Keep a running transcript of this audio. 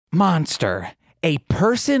Monster. A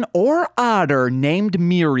person or otter named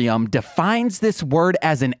Miriam defines this word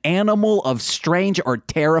as an animal of strange or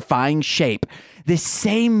terrifying shape. This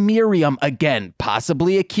same Miriam, again,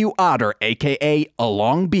 possibly a cute otter, aka a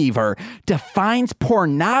long beaver, defines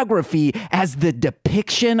pornography as the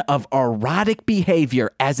depiction of erotic behavior,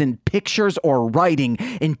 as in pictures or writing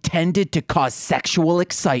intended to cause sexual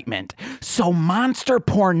excitement. So monster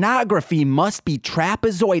pornography must be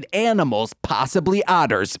trapezoid animals, possibly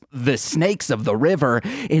otters, the snakes of the river,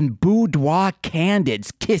 in boudoir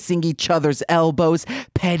candids, kissing each other's elbows,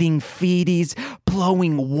 petting feeties,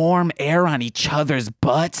 blowing warm air on each other's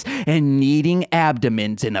butts, and kneading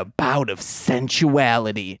abdomens in a bout of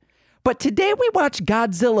sensuality. But today we watched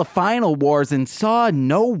Godzilla Final Wars and saw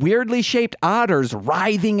no weirdly shaped otters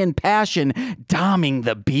writhing in passion, doming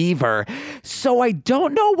the beaver. So I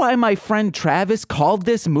don't know why my friend Travis called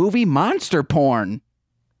this movie monster porn.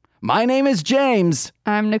 My name is James.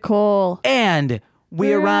 I'm Nicole. And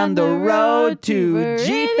we're on the road to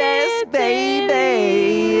G-Fest,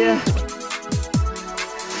 baby.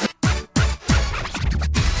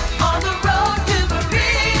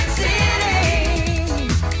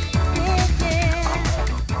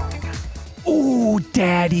 Ooh,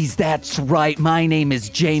 daddies, that's right. My name is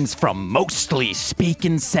James from Mostly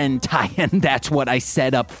Speaking Sentai, and that's what I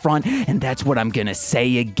said up front, and that's what I'm gonna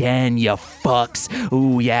say again, you fucks.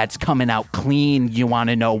 Ooh, yeah, it's coming out clean. You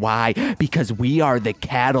wanna know why? Because we are the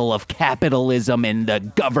cattle of capitalism and the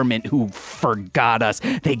government who forgot us.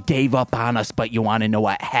 They gave up on us, but you wanna know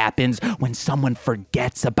what happens when someone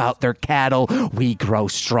forgets about their cattle? We grow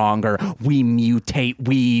stronger, we mutate,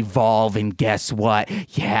 we evolve, and guess what?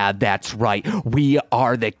 Yeah, that's right. We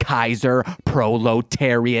are the Kaiser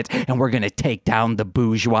proletariat, and we're gonna take down the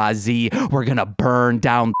bourgeoisie. We're gonna burn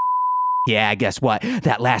down. Yeah, guess what?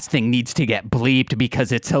 That last thing needs to get bleeped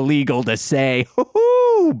because it's illegal to say.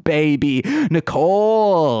 Hoo-hoo, baby.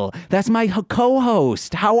 Nicole, that's my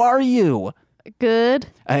co-host. How are you? Good.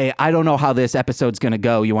 Hey, I don't know how this episode's gonna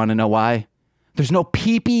go. You want to know why? There's no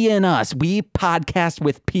pee-pee in us. We podcast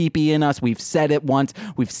with pee-pee in us. We've said it once.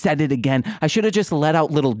 We've said it again. I should have just let out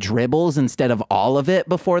little dribbles instead of all of it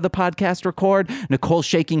before the podcast record. Nicole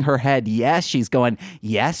shaking her head. Yes, she's going,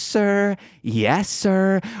 yes, sir. Yes,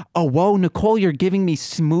 sir. Oh, whoa, Nicole, you're giving me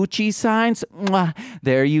smoochy signs. Mwah.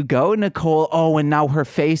 There you go, Nicole. Oh, and now her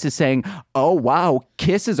face is saying, oh, wow,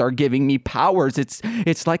 kisses are giving me powers.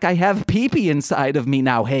 It's like I have pee-pee inside of me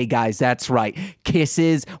now. Hey, guys, that's right.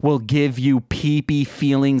 Kisses will give you pee-pee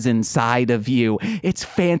feelings inside of you. It's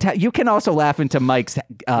fantastic. You can also laugh into Mike's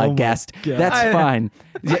guest. That's fine.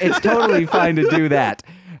 It's totally fine to do that.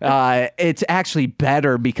 It's actually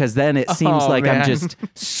better because then it seems like I'm just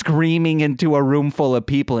screaming into a room full of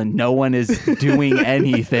people and no one is doing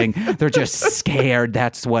anything. They're just scared.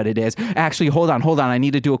 That's what it is. Actually, hold on. I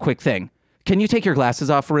need to do a quick thing. Can you take your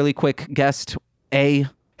glasses off really quick, guest A?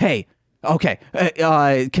 Hey, okay.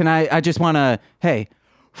 Can I just want to, hey.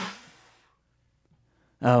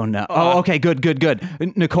 Oh, no. Oh, okay, good.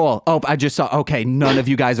 Nicole, I just saw, okay, none of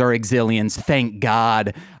you guys are exilians. Thank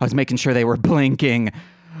God. I was making sure they were blinking.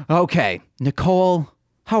 Okay, Nicole,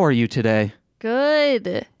 how are you today?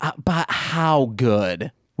 Good. But how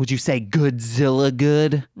good? Would you say Godzilla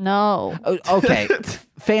good? No. Okay,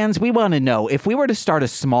 fans, we want to know, if we were to start a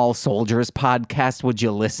Small Soldiers podcast, would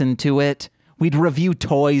you listen to it? We'd review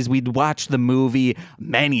toys. We'd watch the movie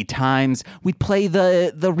many times. We'd play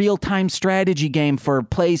the real-time strategy game for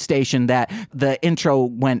PlayStation that the intro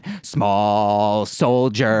went, small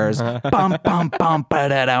soldiers, bum, bum, bum,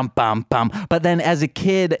 ba-da-dum, bum, bum. But then as a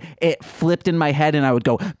kid, it flipped in my head and I would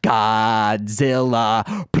go, Godzilla,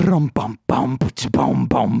 brum, bum, bum, bum,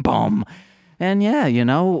 bum, bum. And yeah, you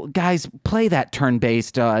know, guys, play that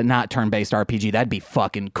turn-based, not turn-based RPG. That'd be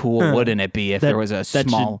fucking cool, wouldn't it be, if there was a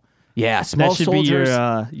small... Yeah, Small Soldiers.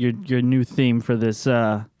 That should be your new theme for this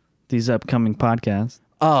these upcoming podcasts.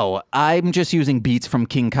 Oh, I'm just using beats from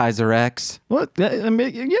King Kaiser X. What? I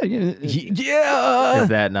mean, Yeah. Is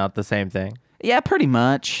that not the same thing? Yeah, pretty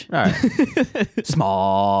much. All right.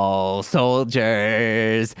 Small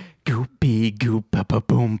soldiers. Goopy goop ba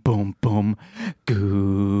boom boom boom.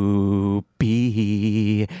 Goopy.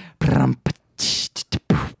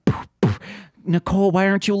 Nicole, why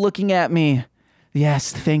aren't you looking at me?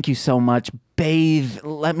 Yes, thank you so much. Bathe.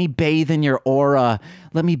 Let me bathe in your aura.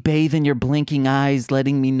 Let me bathe in your blinking eyes,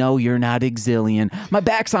 letting me know you're not exilian. My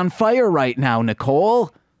back's on fire right now,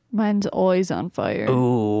 Nicole. Mine's always on fire.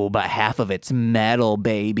 Ooh, but half of it's metal,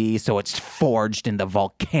 baby. So it's forged in the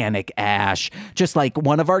volcanic ash. Just like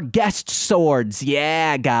one of our guest swords.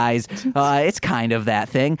 Yeah, guys. It's kind of that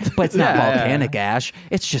thing, but it's not volcanic ash.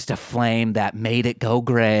 It's just a flame that made it go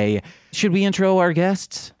gray. Should we intro our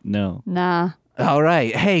guests? No. Nah. All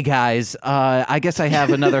right. Hey, guys. I guess I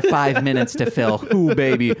have another 5 minutes to fill. Ooh,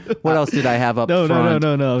 baby. What else did I have up No. front?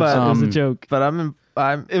 But, it was a joke. But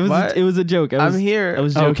It was a joke. I'm here. I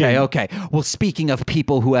was joking. Okay. Well, speaking of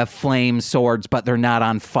people who have flame swords, but they're not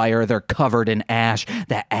on fire, they're covered in ash,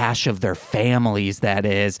 the ash of their families, that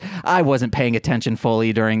is. I wasn't paying attention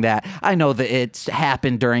fully during that. I know that it's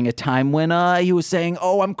happened during a time when he was saying,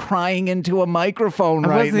 oh, I'm crying into a microphone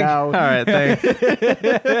right now. All right, thanks.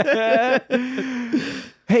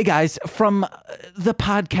 Hey, guys, from the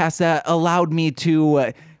podcast that allowed me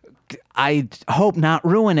to... I hope not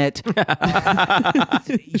ruin it.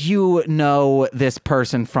 You know this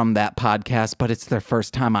person from that podcast, but it's their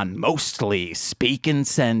first time on Mostly Speaking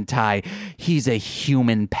Sentai. He's a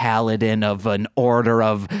human paladin of an order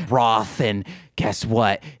of Roth, and guess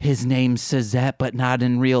what? His name's Suzette, but not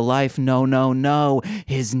in real life. No.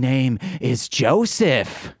 His name is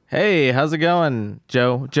Joseph. Hey, how's it going,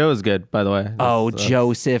 Joe? Joe is good, by the way.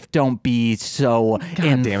 Joseph, don't be so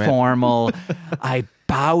damn it. informal. I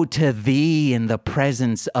bow to thee in the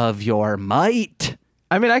presence of your might.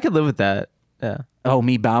 I mean, I could live with that. Yeah. Oh,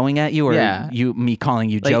 me bowing at you, or Yeah. me calling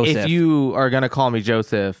you Like, Joseph? if you are gonna call me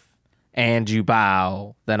Joseph and you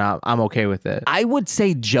bow, then I'm okay with it. I would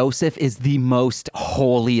say Joseph is the most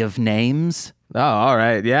holy of names. Oh, all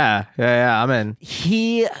right. Yeah. I'm in.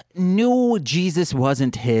 He knew Jesus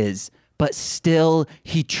wasn't his, but still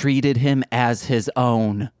he treated him as his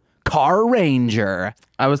own. Car Ranger.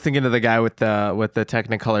 I was thinking of the guy with the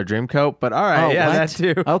Technicolor Dreamcoat, but all right, what? that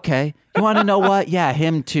too. Okay. You want to know what? Yeah,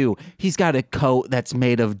 him too. He's got a coat that's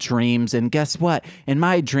made of dreams. And guess what? In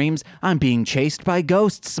my dreams, I'm being chased by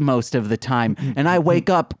ghosts most of the time. And I wake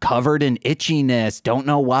up covered in itchiness. Don't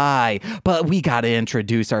know why. But we got to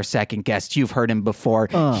introduce our second guest. You've heard him before.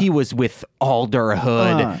 He was with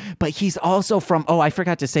Alderhood. But he's also from, I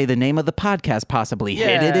forgot to say the name of the podcast, possibly.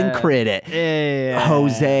 Hit It and Crit It. Yeah.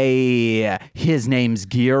 Jose. His name's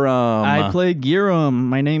Giram. I play Giram.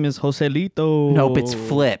 My name is Joselito. Nope, it's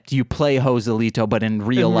flipped. You play Joselito, but in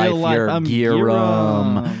real life, you're I'm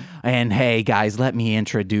Giram. And hey, guys, let me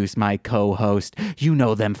introduce my co-host. You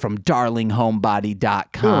know them from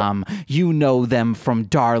DarlingHomebody.com. You know them from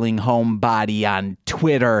Darling Homebody on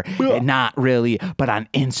Twitter. Not really, but on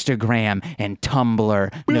Instagram and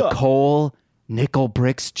Tumblr. Nicole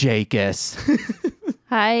Nickelbricks Jacus.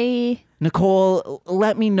 Hi. Nicole,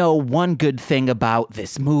 let me know one good thing about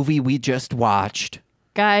this movie we just watched.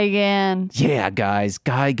 Gaigan. Yeah, guys,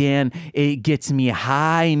 Gigan, it gets me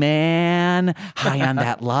high, man. High on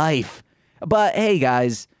that life. But hey,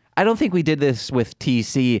 guys, I don't think we did this with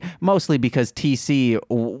TC, mostly because TC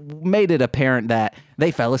made it apparent that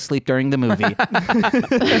they fell asleep during the movie.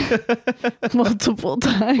 Multiple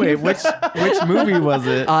times. Wait, which movie was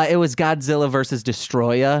it? It was Godzilla versus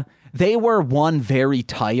Destroya. They were very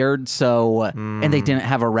tired, and they didn't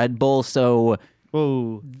have a Red Bull, so...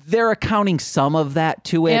 Whoa. They're accounting some of that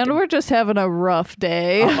to it. And we're just having a rough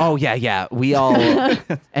day. Yeah. We all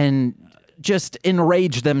and just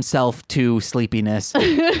enraged themselves to sleepiness. Oh,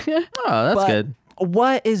 that's But good.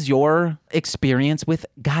 What is your experience with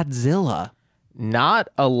Godzilla? Not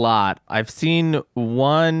a lot. I've seen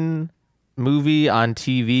one movie on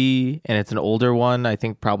TV, and it's an older one. I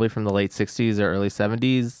think probably from the late 60s or early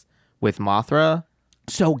 70s with Mothra.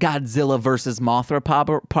 So Godzilla versus Mothra,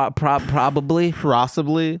 probably.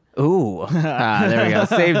 Possibly. Ooh, There we go.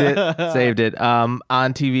 Saved it. On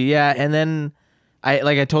TV, yeah. And then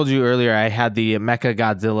I told you earlier, I had the Mecha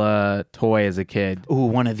Godzilla toy as a kid. ooh,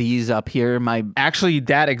 one of these up here. Actually,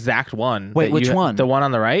 that exact one. Wait, that which one? The one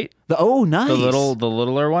on the right. Nice. The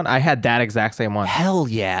littler one. I had that exact same one. Hell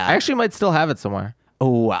yeah. I actually might still have it somewhere.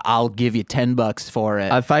 I'll give you $10 for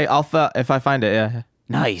it. If I find it, yeah.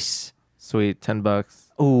 Nice. Sweet, $10.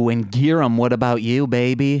 Ooh, and Giram, what about you,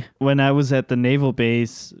 baby? When I was at the naval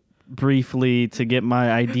base briefly to get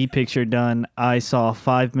my ID picture done, I saw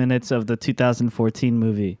 5 minutes of the 2014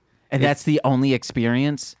 movie. And that's the only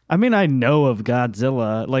experience? I mean, I know of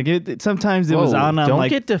Godzilla. Like sometimes it was on. I'm Don't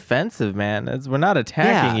like, get defensive, man. We're not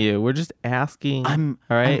attacking Yeah. you. We're just asking. I'm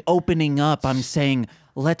all right. opening up. I'm saying,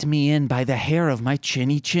 let me in by the hair of my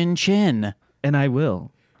chinny chin chin. and I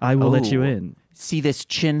will let you Oh. in. See this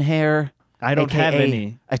chin hair? I don't have AKA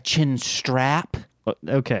any. A chin strap?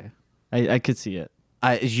 Okay, I could see it.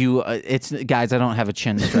 It's guys. I don't have a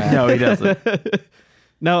chin strap. No, he doesn't.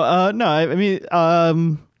 No, I mean,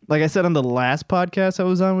 like I said on the last podcast I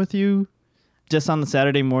was on with you, just on the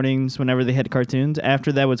Saturday mornings whenever they had cartoons,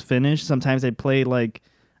 after that was finished, sometimes they'd play like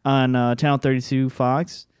on Channel 32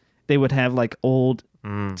 Fox, they would have like old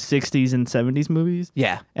 60s and 70s movies.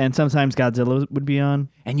 Yeah. And sometimes Godzilla would be on.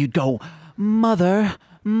 And you'd go, Mother,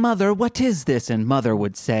 Mother, what is this? And Mother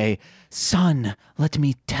would say, Son, let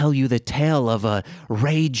me tell you the tale of a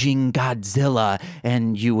raging Godzilla.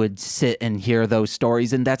 And you would sit and hear those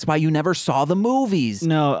stories, and that's why you never saw the movies.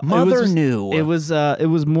 No, Mother knew. It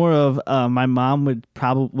was more of my mom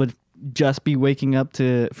would just be waking up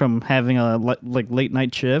from having a late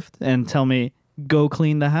night shift and tell me, go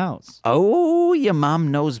clean the house. Oh, your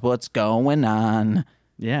mom knows what's going on.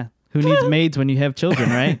 Yeah. Who needs maids when you have children,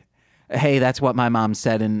 right? Hey, that's what my mom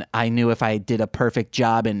said, and I knew if I did a perfect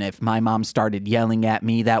job, and if my mom started yelling at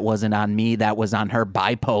me, that wasn't on me, that was on her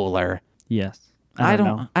bipolar. Yes. I don't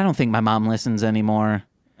don't know. I don't think my mom listens anymore.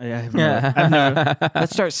 I've never.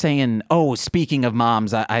 Let's start saying, oh, speaking of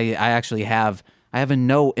moms, I actually have a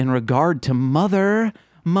note in regard to Mother,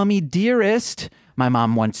 Mummy dearest. My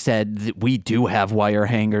mom once said that we do have wire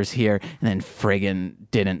hangers here, and then friggin'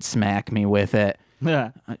 didn't smack me with it.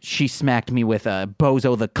 Yeah. She smacked me with a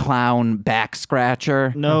Bozo the Clown back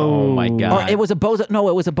scratcher. No. Oh my God. Or it was a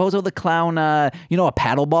Bozo the Clown, a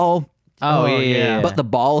paddle ball. Oh, Oh, yeah. yeah. But the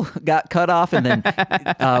ball got cut off, and then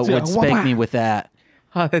would spank me with that.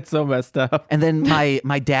 Oh, that's so messed up. And then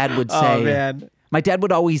my dad would say, Oh, man. my dad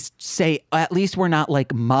would always say, at least we're not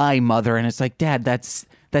like my mother. And it's like, Dad, that's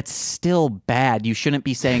still bad. You shouldn't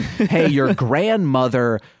be saying, hey, your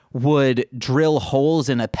grandmother would drill holes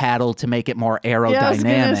in a paddle to make it more aerodynamic. Yeah, I was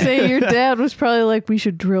gonna say your dad was probably like, we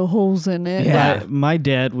should drill holes in it. Yeah. My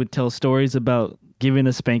dad would tell stories about giving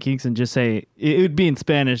us spankings and just say, it would be in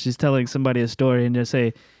Spanish, just telling somebody a story and just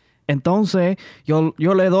say, entonces yo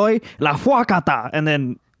le doy la fuacata. And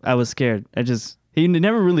then I was scared. He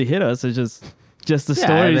never really hit us. It's just the Yeah,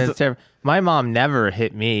 stories. and it's terrible. My mom never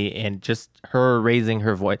hit me, and just her raising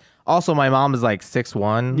her voice. Also, my mom is like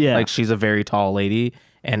 6'1". Yeah. Like, she's a very tall lady,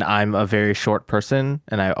 and I'm a very short person,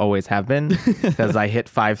 and I always have been, because I hit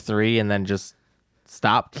 5'3" and then just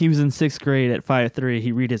stopped. He was in 6th grade at 5'3".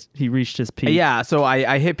 He reached his peak. Yeah, so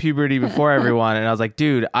I hit puberty before everyone, and I was like,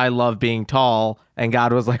 dude, I love being tall. And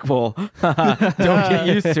God was like, well, don't get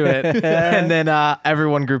used to it. And then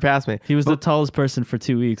everyone grew past me. He was the tallest person for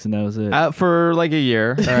 2 weeks, and that was it. For like a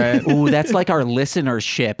year. All right. Ooh, that's like our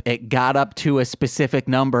listenership. It got up to a specific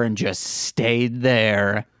number and just stayed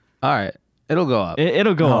there. All right. It'll go up.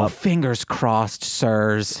 It'll go Oh, up. fingers crossed,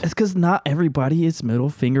 sirs. It's because not everybody is middle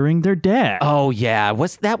fingering their dad. Oh, yeah.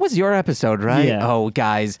 That was your episode, right? Yeah. Oh,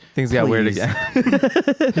 guys. Things got weird please.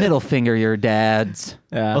 again. Middle finger your dads.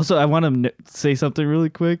 Yeah. Also, I want to say something really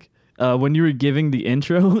quick. When you were giving the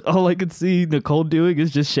intro, all I could see Nicole doing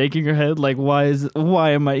is just shaking her head like, why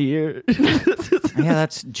am I here? Yeah,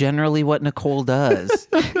 that's generally what Nicole does,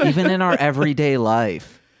 even in our everyday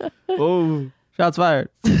life. Oh. Shots fired.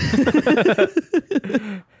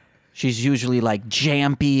 She's usually like,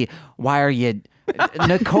 Jampy, why are you...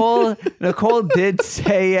 Nicole did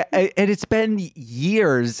say, and it's been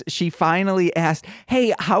years, she finally asked,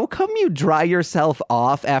 hey, how come you dry yourself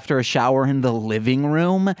off after a shower in the living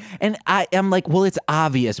room? And I am like, well, it's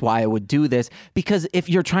obvious why I would do this, because if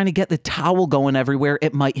you're trying to get the towel going everywhere,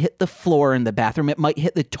 it might hit the floor in the bathroom, it might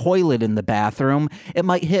hit the toilet in the bathroom, it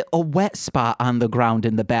might hit a wet spot on the ground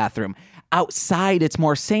in the bathroom. Outside, it's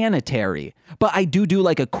more sanitary. But I do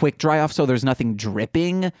like a quick dry off so there's nothing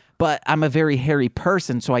dripping. But I'm a very hairy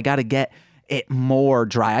person, so I got to get it more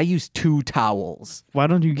dry. I use 2 towels. Why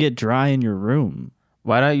don't you get dry in your room?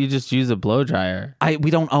 Why don't you just use a blow dryer?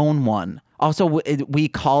 We don't own one. Also, we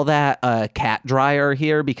call that a cat dryer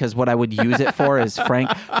here because what I would use it for is Frank.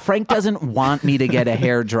 Frank doesn't want me to get a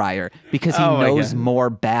hair dryer because he Oh my knows God. more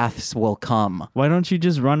baths will come. Why don't you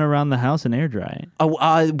just run around the house and air dry it?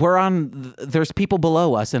 Oh, there's people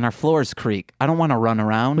below us and our floors creak. I don't want to run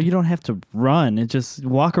around. Well, you don't have to run. It just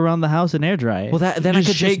walk around the house and air dry it. Well, then I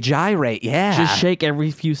could just gyrate. Yeah. Just shake every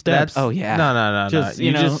few steps. Oh, yeah. No. Just, You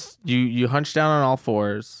you know- just you hunch down on all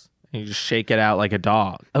fours and you just shake it out like a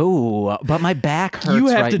dog. Oh, but my back hurts You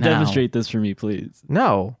have right to now. demonstrate this for me, please.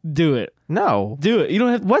 No. Do it. No. Do it. You don't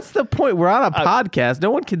have. What's the point? We're on a podcast.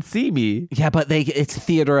 No one can see me. Yeah, but it's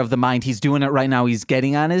theater of the mind. He's doing it right now. He's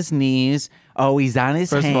getting on his knees. Oh, he's on his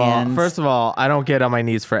hands. First of all, I don't get on my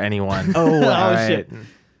knees for anyone. Oh, Oh, All right. shit.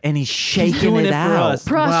 and he's shaking doing it it for out. us.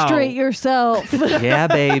 Prostrate Wow. yourself. Yeah,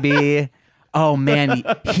 baby. Oh, man.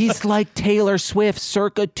 He's like Taylor Swift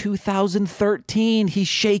circa 2013. He's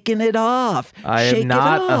shaking it off. I Shake am it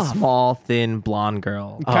not a off. small, thin, blonde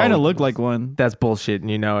girl. Kind Oh. of look like one. That's bullshit,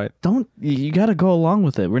 and you know it. Don't. You got to go along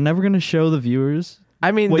with it. We're never going to show the viewers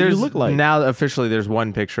I mean, what you there's look like. now officially there's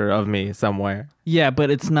one picture of me somewhere. Yeah, but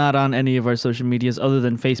it's not on any of our social medias other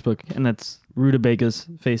than Facebook, and that's Rutabaga's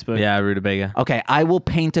Facebook. Yeah, Rutabaga. Okay, I will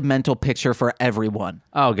paint a mental picture for everyone.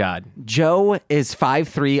 Oh God. Joe is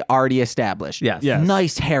 5'3", already established. Yes. Yes.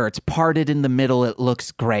 Nice hair. It's parted in the middle. It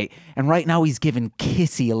looks great. And right now he's giving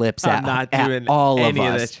kissy lips I'm not at doing all of any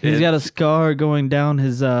of us. that shit. He's got a scar going down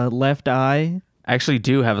his left eye. I actually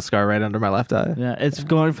do have a scar right under my left eye. Yeah, it's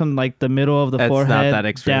going from like the middle of the That's not forehead that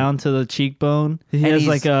extreme. down to the cheekbone. He has he's-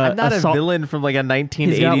 like a I'm not a salt- villain from like a 1980s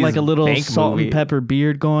He's got like a little bank salt movie. and pepper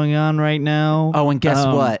beard going on right now. Oh, and guess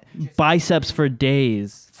what? Biceps for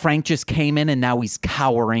days. Frank just came in and now he's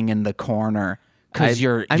cowering in the corner because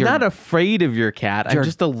I'm not afraid of your cat. I'm you're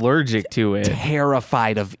just allergic to it.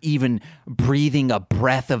 terrified of even breathing a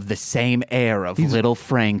breath of the same air of little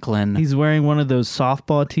Franklin. He's wearing one of those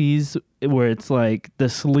softball tees where it's like the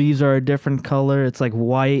sleeves are a different color. It's like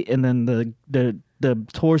white, and then the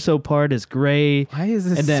torso part is gray. Why is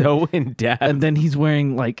this And then- so in depth? And then he's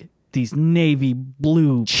wearing like these navy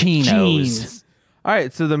blue Chinos. jeans. All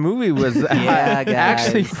right, so the movie was Yeah,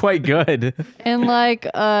 actually guys. quite good. And like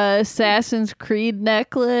Assassin's Creed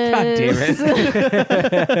necklace. God damn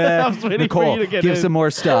it. I was waiting for Nicole, you to get give in. some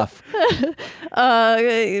more stuff.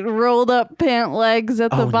 Rolled up pant legs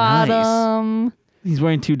at the Oh, nice. bottom. He's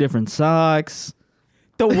wearing two different socks.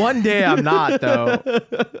 The one day I'm not, though.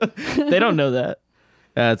 They don't know that.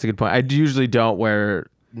 That's a good point. I usually don't wear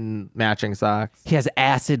matching socks. He has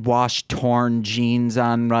acid wash torn jeans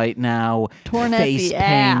on right now. Torn at face the paint.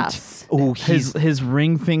 ass. Oh, he's His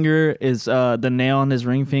ring finger is the nail on his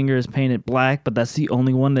ring finger is painted black, but that's the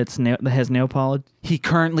only one that has nail polish. he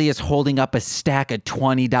currently is holding up a stack of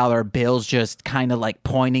 $20 bills, just kind of like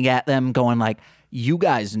pointing at them, going like, "You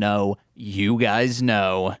guys know, you guys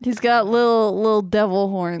know." He's got little devil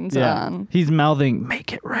horns on. He's mouthing,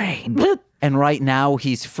 "Make it rain." And right now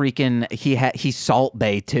he's freaking he's Salt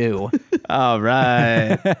Bay too. All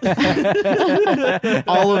right.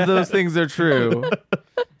 All of those things are true.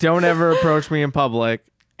 Don't ever approach me in public.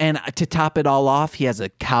 And to top it all off, he has a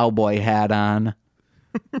cowboy hat on.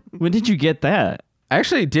 When did you get that? I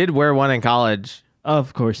actually did wear one in college,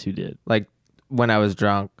 Of course you did. like when I was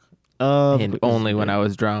drunk, and only when I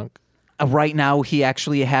was drunk. Right now he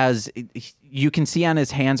actually has, you can see on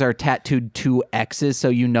his hands are tattooed 2 X's, so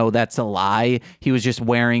you know that's a lie. He was just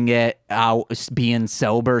wearing it out being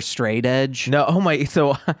sober, straight edge. No, oh my,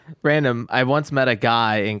 so random. I once met a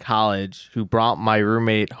guy in college who brought my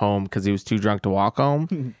roommate home because he was too drunk to walk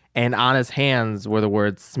home. And on his hands were the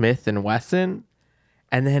words Smith and Wesson.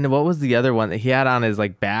 And then what was the other one that he had on his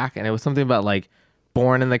like back? And it was something about like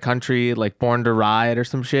born in the country, like born to ride or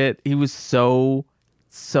some shit. He was so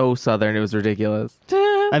Southern. It was ridiculous.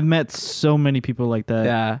 I've met so many people like that.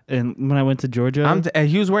 Yeah. And when I went to Georgia,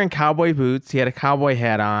 He was wearing cowboy boots. He had a cowboy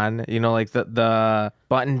hat on, you know, like the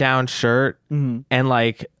button down shirt and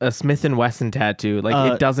like a Smith and Wesson tattoo.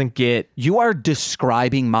 Like it doesn't get. You are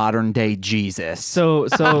describing modern day Jesus. so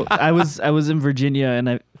I was in Virginia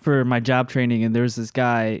and for my job training, and there was this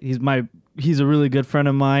guy. He's a really good friend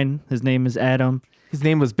of mine. His name is Adam. His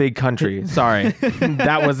name was Big Country. Sorry,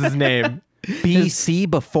 that was his name. BC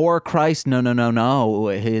before Christ? No.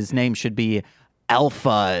 His name should be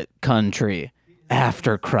Alpha Country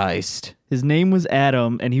after Christ. His name was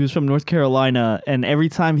Adam, and he was from North Carolina. And every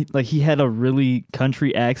time he had a really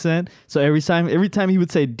country accent. So every time he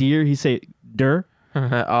would say deer, he'd say der.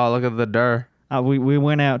 Oh, look at the dir. We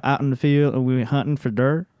went out in the field and we went hunting for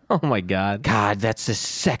der. Oh my God. God, that's the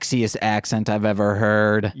sexiest accent I've ever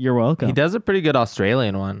heard. You're welcome. He does a pretty good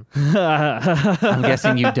Australian one. I'm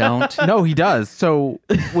guessing you don't. No, he does. So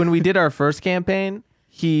when we did our first campaign,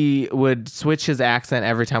 he would switch his accent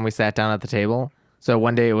every time we sat down at the table. So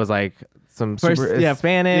one day it was like some First- super yeah,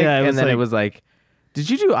 Hispanic, yeah, it and was then it like- was like, did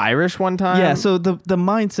you do Irish one time? Yeah, so the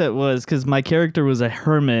mindset was because my character was a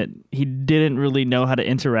hermit, he didn't really know how to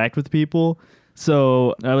interact with people.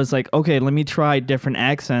 So I was like, okay, let me try different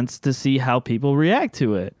accents to see how people react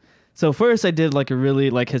to it. So first I did like a really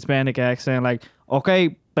like Hispanic accent, like,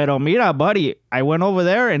 okay, pero mira, buddy, I went over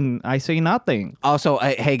there and I say nothing. Also,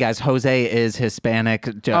 hey guys, Jose is Hispanic.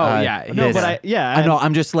 yeah. No, this- but I know.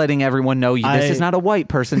 I'm just letting everyone know this is not a white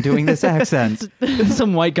person doing this accent.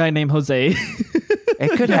 Some white guy named Jose.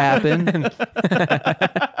 It could happen.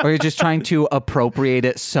 Or you're just trying to appropriate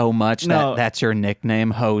it so much No. that that's your nickname,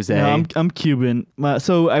 Jose. No, I'm Cuban.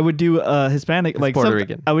 So I would do Hispanic, like Puerto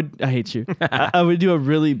Rican. I hate you. I would do a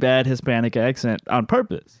really bad Hispanic accent on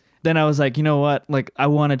purpose. Then I was like, you know what? Like, I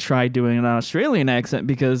want to try doing an Australian accent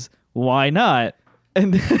because why not?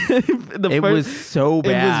 And It was so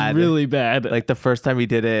bad. It was really bad. Like the first time he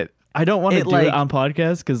did it, I don't want to It, do like- it on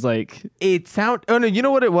podcast because like Oh no, you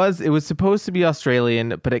know what it was? It was supposed to be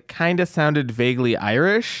Australian, but it kind of sounded vaguely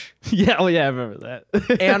Irish yeah, oh yeah, I remember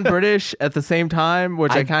that. and British at the same time,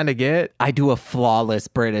 which I kind of get. I do a flawless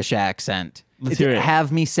British accent. Let's hear it.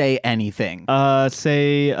 Have me say anything.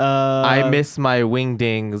 Say I miss my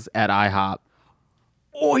wingdings at IHOP.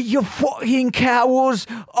 Oh, you fucking cowards!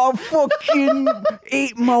 I fucking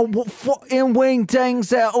eat my fucking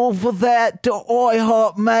wingdings out over that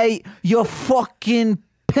IHOP, mate. You fucking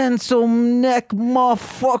pencil neck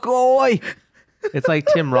motherfucker, oi! It's like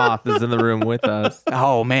Tim Roth is in the room with us.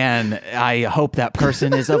 Oh man, I hope that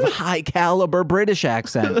person is of high caliber British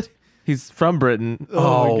accent. He's from Britain.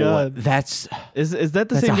 Oh my God. That's is that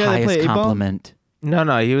the that's same a guy that highest played A-Bomb? compliment.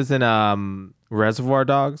 No, he was in Reservoir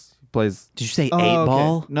Dogs. He plays. Did you say Oh, eight okay.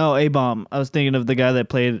 ball? No, A-Bomb. I was thinking of the guy that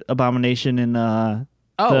played Abomination in Oh,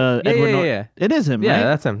 the yeah, Edward yeah, Nor- yeah. It is him, Yeah, right?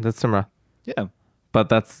 that's him. That's Tim Roth. Yeah. But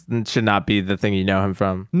that's should not be the thing you know him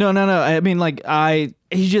from. No. I mean, like,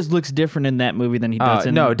 he just looks different in that movie than he does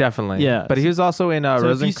in. No, definitely. Yeah. But he was also in So if you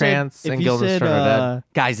Rosencrantz said- if and you Guildenstern said, are Dead.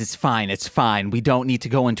 Guys, it's fine. It's fine. We don't need to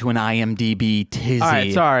go into an IMDb tizzy. All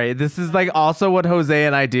right, sorry. This is like also what Jose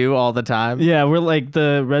and I do all the time. Yeah, we're like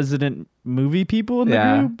the resident movie people in the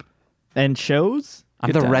Yeah. group and shows. I'm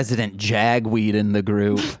Good the time. resident jagweed in the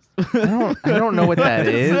group. I don't know what that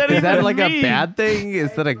is. that Is that even like a mean? bad thing?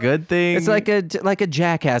 Is that a good thing? It's like a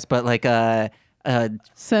jackass, but like a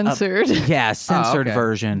Censored. yeah censored okay.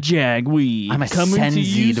 version. Jagweed. I'm a coming to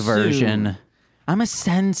you sensied version. soon. I'm a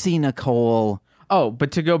sensi Nicole. Oh,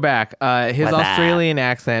 but to go back, his What's that? Australian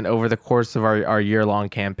accent over the course of our year-long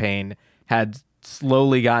campaign had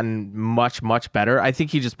slowly gotten much, much better. I think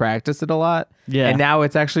he just practiced it a lot. Yeah. And now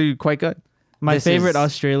it's actually quite good. My This favorite is-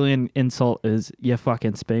 Australian insult is "you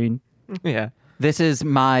fucking Spain." Yeah. This is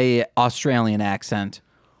my Australian accent.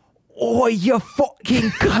 Oh, you fucking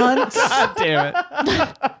cunts! Damn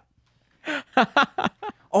it.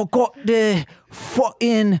 I got the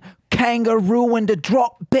fucking kangaroo and the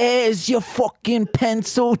drop bears, you fucking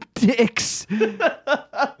pencil dicks.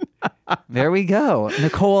 There we go.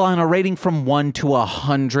 Nicole, on a rating from 1 to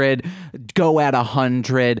 100, go at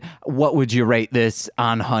 100. What would you rate this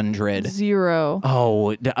on 100? 0.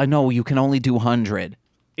 Oh, no, you can only do 100.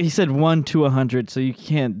 He said 1 to 100, so you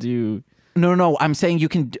can't do. No, I'm saying you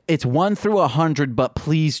can, it's 1 through 100, but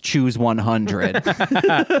please choose 100.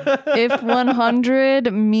 If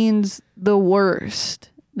 100 means the worst,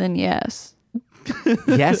 then yes.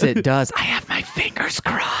 Yes, it does. I have my fingers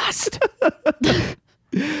crossed.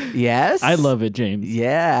 Yes? I love it, James.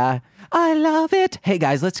 Yeah. I love it. Hey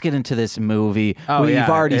guys, let's get into this movie. Oh, You've yeah,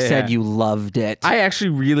 already yeah, said yeah. you loved it. I actually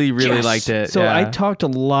really, really Yes. liked it. So yeah. I talked a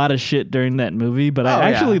lot of shit during that movie, but Oh, I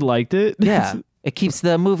yeah. actually liked it. yeah. It keeps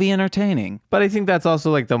the movie entertaining. But I think that's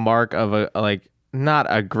also like the mark of a like not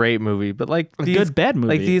a great movie, but like A these, good bad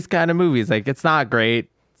movie. Like these kind of movies. Like it's not great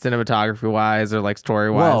cinematography wise or like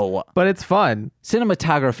story wise. Whoa. But it's fun.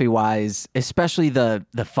 Cinematography wise, especially the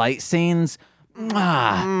fight scenes.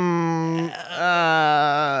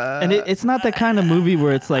 And it's not the kind of movie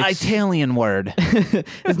where it's like Italian word.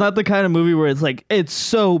 it's not the kind of movie where it's like it's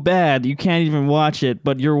so bad you can't even watch it,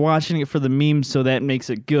 but you're watching it for the memes, so that makes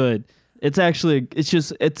it good. It's actually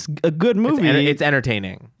it's a good movie. It's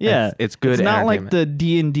entertaining. yeah, It's good. It's not like entertainment. the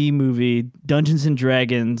D&D movie Dungeons and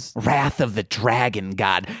Dragons. Wrath of the Dragon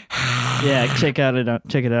God. Yeah, check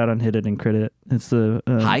it out on Hit It and Crit It. It's the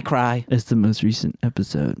I cry. It's the most recent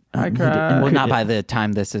episode. on Hit It cry. and Well, Crit not It. by the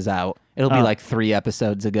time this is out. It'll be Oh. like 3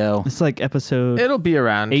 episodes ago. It's like episode It'll be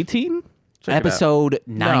around 18. Check it out. Episode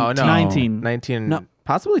 19. No, 19. 19. No.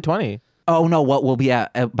 Possibly 20. Oh no, what will be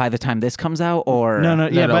at by the time this comes out? Or No,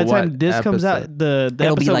 yeah. no, By the time what this comes out, episode? the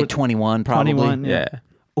it'll be episode like with 21 probably. 21. Yeah.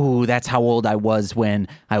 Ooh, that's how old I was when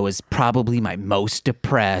I was probably my most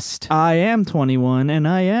depressed. I am 21 and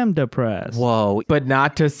I am depressed. Whoa. But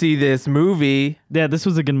not to see this movie. Yeah, this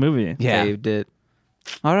was a good movie. Yeah. Saved it.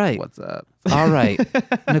 All right. What's up? All right.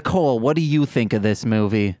 Nicole, what do you think of this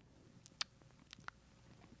movie?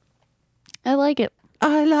 I like it.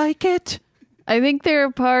 I like it. I think there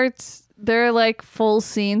are like full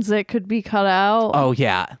scenes that could be cut out. Oh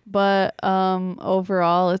yeah. But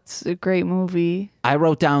overall, it's a great movie. I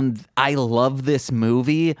wrote down I love this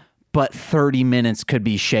movie, but 30 minutes could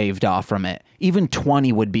be shaved off from it. Even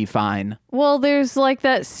 20 would be fine. Well, there's like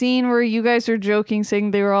that scene where you guys are joking,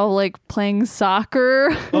 saying they were all like playing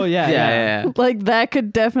soccer. Oh yeah, Yeah. Like that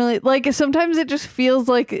could definitely like sometimes it just feels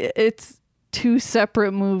like it's two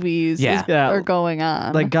separate movies Yeah. Yeah. are going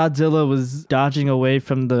on. Like Godzilla was dodging away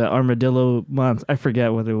from the armadillo monster. I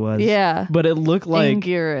forget what it was. Yeah. But it looked like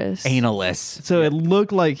Anguirus. Analus. so it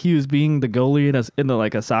looked like he was being the goalie in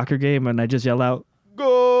like a soccer game, and I just yell out,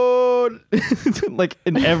 "Goal!" like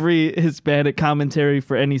in every Hispanic commentary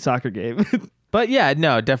for any soccer game. But yeah,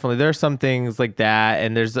 no, definitely. There are some things like that,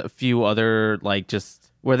 and there's a few other like just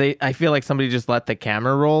where I feel like somebody just let the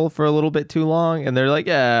camera roll for a little bit too long, and they're like,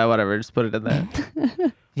 yeah, whatever, just put it in there.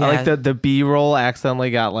 Yeah. I like the B-roll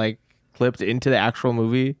accidentally got like clipped into the actual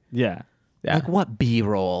movie. Yeah. Yeah, Like what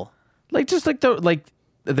B-roll? like just like the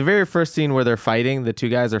very first scene where they're fighting, the two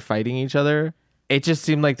guys are fighting each other. It just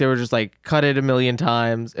seemed like they were just like cut it a million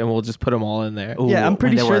times, and we'll just put them all in there. Ooh, Yeah, I'm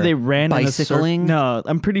pretty when sure were they ran in a bicycling. No,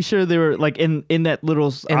 I'm pretty sure they were like in that little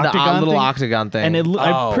In the octagon little thing. octagon thing. And Oh.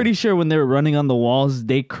 I'm pretty sure when they were running on the walls,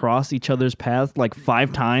 they crossed each other's path like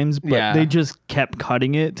 5 times, but Yeah. they just kept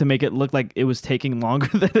cutting it to make it look like it was taking longer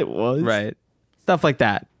than it was. right, stuff like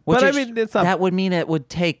that. Which But I is- mean, it's not. that would mean it would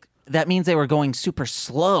take. That means they were going super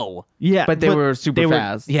slow. Yeah, But they were super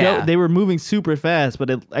fast. Yeah. they were moving super fast,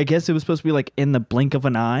 but I guess it was supposed to be like in the blink of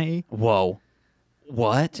an eye. Whoa.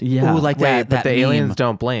 What? Yeah. Ooh, like Wait, that. but that the meme. aliens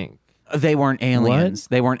don't blink. They weren't aliens.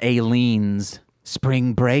 They weren't aliens.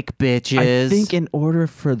 Spring break, bitches. I think in order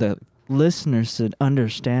for the listeners to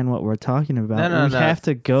understand what we're talking about, we have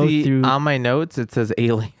to go See, through. On my notes, it says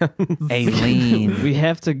aliens. alien. We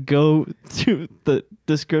have to go to the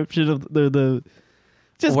description of the.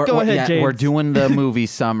 Just go ahead, James. We're doing the movie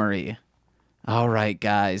summary. All right,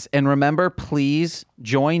 guys. And remember, please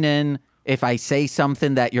join in if I say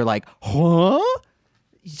something that you're like, huh?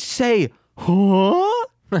 Say, huh?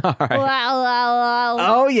 Wow, wow, wow.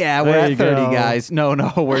 Oh, yeah, we're There at you 30, go. guys. No,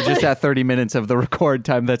 we're just at 30 minutes of the record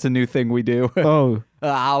time. That's a new thing we do. Oh, Ow,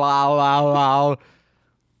 ow, ow, ow.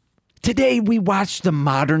 Today we watched the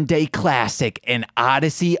modern day classic, An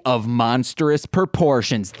Odyssey of Monstrous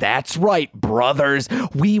Proportions. That's right, brothers.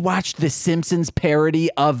 We watched the Simpsons parody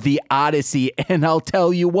of the Odyssey, and I'll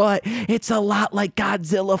tell you what, it's a lot like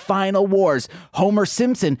Godzilla Final Wars. Homer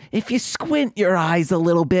Simpson, if you squint your eyes a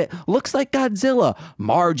little bit, looks like Godzilla.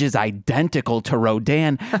 Marge is identical to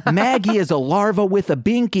Rodan. Maggie is a larva with a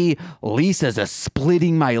binky. Lisa's a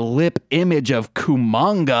splitting my lip image of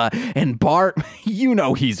Kumonga. And Bart, you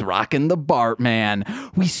know he's rocking the Bartman.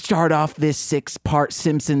 We start off this 6-part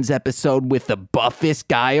Simpsons episode with the buffest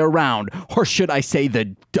guy around, or should I say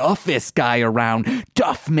the duffest guy around.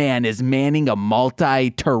 Duffman is manning a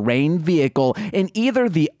multi-terrain vehicle in either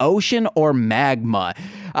the ocean or magma.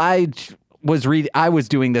 I was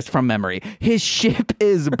doing this from memory. His ship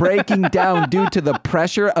is breaking down due to the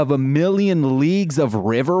pressure of 1,000,000 leagues of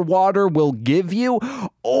river water will give you,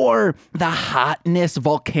 or the hotness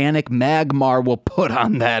volcanic magmar will put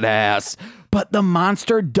on that ass. But the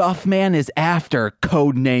monster Duffman is after,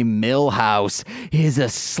 codename Millhouse, is a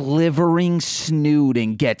slivering snoot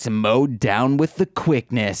and gets mowed down with the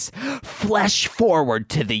quickness. Flash forward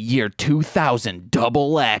to the year 2000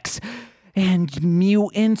 XX. And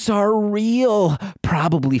mutants are real,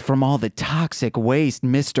 probably from all the toxic waste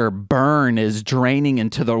Mr. Burn is draining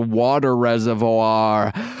into the water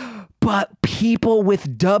reservoir. But people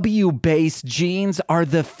with W-based genes are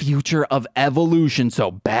the future of evolution, so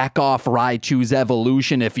back off Raichu's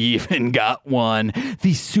evolution if you even got one.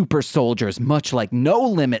 These super soldiers, much like No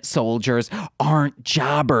Limit soldiers, aren't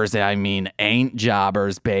jobbers. I mean, ain't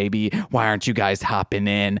jobbers, baby. Why aren't you guys hopping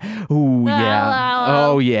in? Ooh, yeah.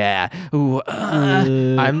 Oh, yeah. Ooh,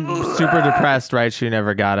 I'm super depressed. Raichu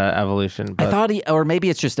never got a evolution. But I thought or maybe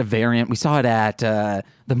it's just a variant. We saw it at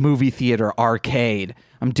the movie theater arcade.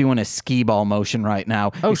 I'm doing a skee ball motion right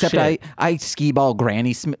now. Oh, Except shit. I skee ball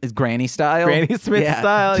Granny style. Granny Smith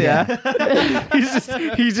style, yeah.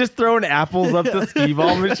 he's just throwing apples up the skee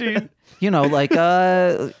ball machine. You know, like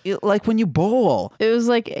when you bowl. It was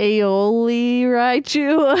like aioli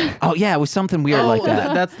Raichu. Oh yeah, it was something weird like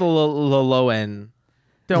that. That's the low end.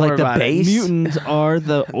 Don't Like worry the about base? mutants are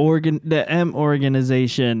the M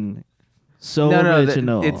organization. So it. No,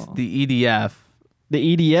 original. it's the EDF.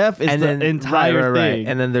 The EDF is And the then entire right. thing,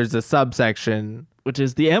 And then there's a subsection which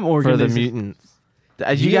is the M for organization. the mutants.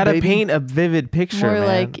 You Yeah, gotta baby. paint a vivid picture, More man.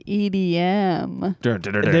 like EDM.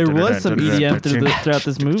 There was some EDM throughout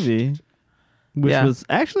this movie, which Yeah. was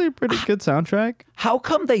actually a pretty good soundtrack. How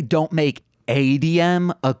come they don't make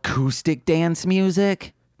ADM, acoustic dance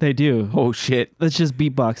music? They do. Oh shit! That's just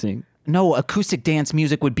beatboxing. No, acoustic dance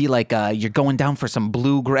music would be like you're going down for some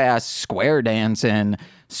bluegrass square dance and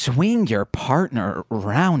swing your partner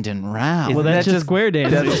round and round. Well, that's that just just- square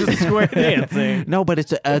dancing. That's just square dancing. No, but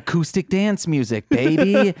it's acoustic dance music,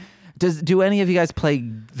 baby. Do any of you guys play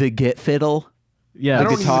the git fiddle? Yeah, I The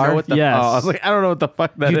don't even guitar? know what the. Yes. Oh, I was like, I don't know what the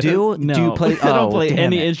fuck that You is. do? No, Do you play? I don't oh, play damn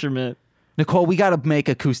any it. instrument. Nicole, we gotta make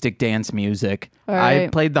acoustic dance music. All I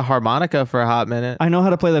right. played the harmonica for a hot minute. I know how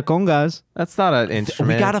to play the congas. That's not an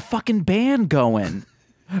instrument. We got a fucking band going.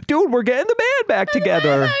 Dude, we're getting the band back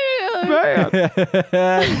together.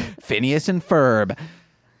 Man. Phineas and Ferb.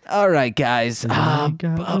 All right, guys.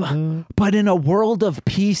 But in a world of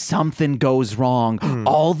peace, something goes wrong.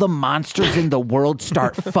 All the monsters in the world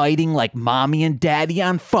start fighting like mommy and daddy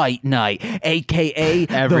on fight night, a.k.a.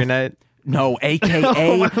 Every night. No,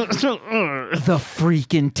 a.k.a. the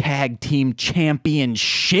freaking tag team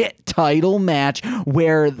championship title match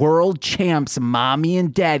where world champs mommy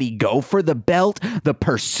and daddy go for the belt, the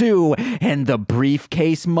pursue, and the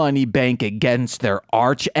briefcase money bank against their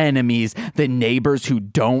arch enemies, the neighbors who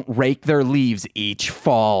don't rake their leaves each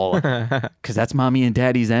fall. Because that's mommy and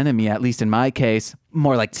daddy's enemy, at least in my case.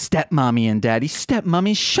 More like stepmommy and daddy.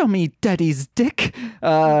 Stepmommy, show me daddy's dick.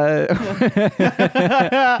 I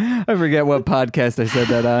forget what podcast I said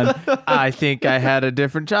that on. I think I had a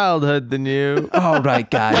different childhood than you. All right,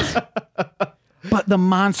 guys. But the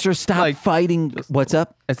monster stopped fighting. What's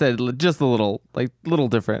up? I said just a little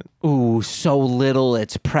different. Ooh, so little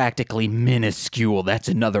it's practically minuscule. That's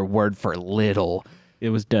another word for little.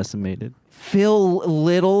 It was decimated. Phil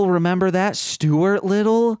Little, remember that? Stuart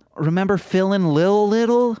Little? Remember Phil and Lil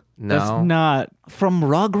Little? No. That's not. From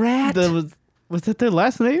Rugrat? Was that their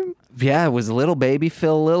last name? Yeah, it was little baby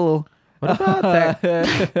Phil Little. What about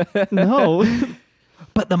that? No.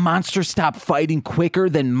 But the monster stopped fighting quicker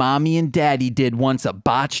than mommy and daddy did once a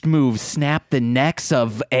botched move snapped the necks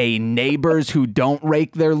of neighbors who don't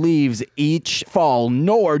rake their leaves each fall,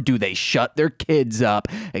 nor do they shut their kids up.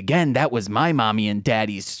 Again, that was my mommy and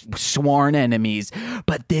daddy's sworn enemies.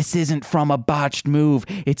 But this isn't from a botched move.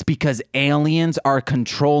 It's because aliens are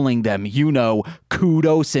controlling them. You know,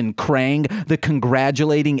 Kudos and Krang, the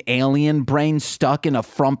congratulating alien brain stuck in a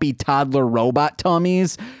frumpy toddler robot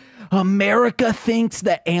tummies. America thinks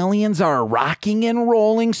that aliens are rocking and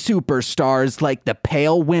rolling superstars like the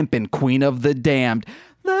pale wimp in Queen of the Damned.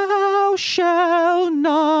 Thou shalt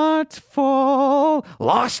not fall.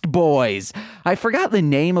 Lost Boys. I forgot the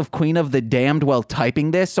name of Queen of the Damned while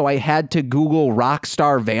typing this, so I had to Google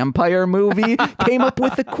Rockstar Vampire movie. Came up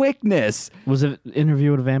with the quickness. Was it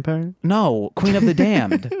Interview with a Vampire? No, Queen of the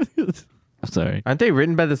Damned. I'm sorry. Aren't they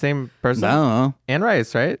written by the same person? No. Anne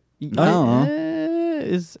Rice, right? No.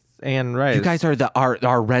 Is Anne Rice. You guys are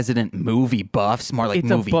our resident movie buffs, more like it's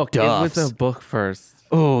movie a book. duffs. It was a book first.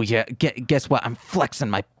 Oh, yeah. Guess what? I'm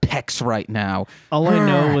flexing my pecs right now. all I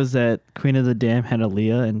know was that Queen of the Dam had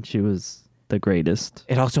Aaliyah and she was the greatest.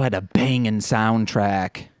 It also had a banging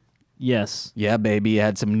soundtrack. Yes. Yeah, baby. It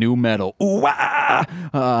had some new metal. Ooh, ah!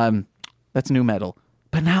 That's new metal.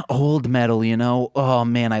 But not old metal, you know? Oh,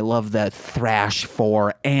 man, I love that Thrash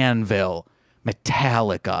 4, Anvil,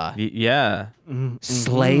 Metallica, Yeah.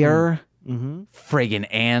 Slayer, friggin'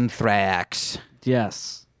 Anthrax,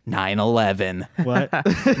 Yes. 9/11. What?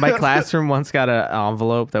 My classroom once got an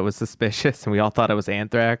envelope that was suspicious, and we all thought it was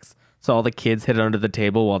anthrax. So all the kids hid it under the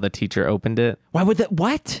table while the teacher opened it. Why would that?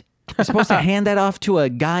 What? You're supposed to hand that off to a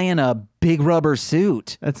guy in a big rubber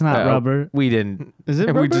suit. That's not rubber. We didn't. Is it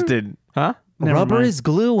We rubber? just did. Huh? Never Rubber mind. is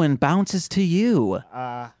glue and bounces to you.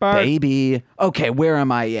 Baby. Okay, where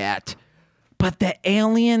am I at? But the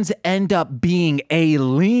aliens end up being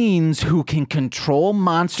aliens who can control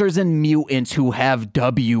monsters and mutants who have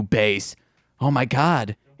W base. Oh my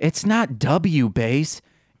God. It's not W base.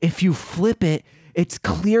 If you flip it, it's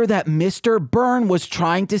clear that Mr. Byrne was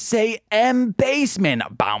trying to say M basement.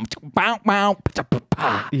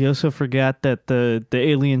 You also forgot that the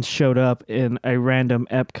aliens showed up in a random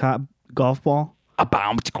Epcot golf ball.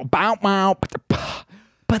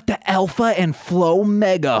 But the Alpha and Flow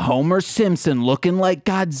Mega Homer Simpson looking like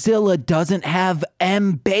Godzilla doesn't have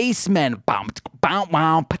M basement.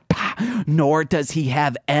 Nor does he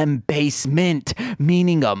have M basement,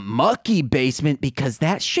 meaning a mucky basement, because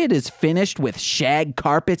that shit is finished with shag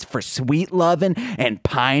carpets for sweet lovin' and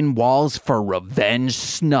pine walls for revenge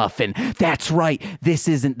snuffin'. That's right, this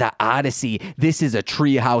isn't the Odyssey. This is a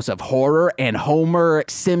treehouse of horror, and Homer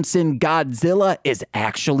Simpson Godzilla is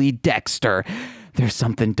actually Dexter. There's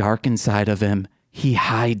something dark inside of him. He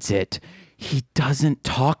hides it. He doesn't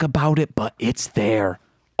talk about it, but it's there.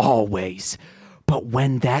 Always. But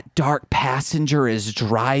when that dark passenger is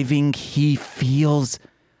driving, he feels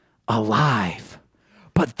alive.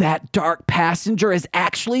 But that dark passenger is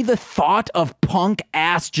actually the thought of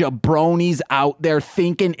punk-ass jabronis out there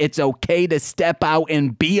thinking it's okay to step out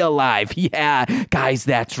and be alive. Yeah, guys,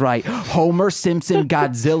 that's right. Homer Simpson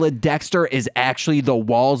Godzilla Dexter is actually the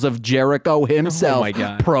walls of Jericho himself. Oh my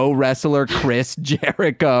God. Pro wrestler Chris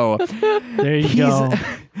Jericho. There you go.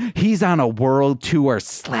 He's on a world tour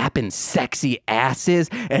slapping sexy asses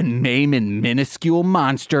and maiming minuscule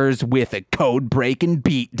monsters with a code-breaking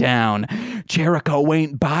beatdown. Jericho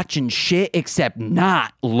ain't botching shit except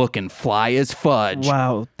not looking fly as fudge.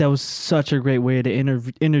 Wow, that was such a great way to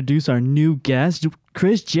introduce our new guest,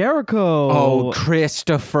 Chris Jericho. Oh,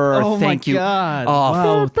 Christopher, Oh thank my you. God. Oh,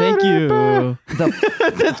 Wow, thank you.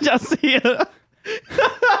 the Josiah.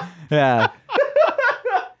 Yeah.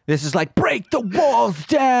 This is like break the walls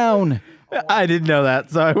down. I didn't know that,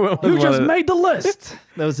 so I went with You one just of the- made the list.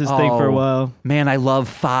 That was his thing for a while. Man, I love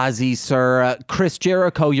Fozzy, sir. Chris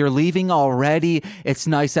Jericho, you're leaving already. It's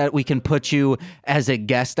nice that we can put you as a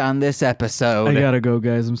guest on this episode. I gotta go,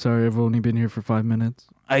 guys. I'm sorry. I've only been here for 5 minutes.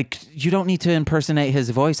 You don't need to impersonate his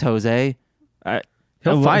voice, Jose.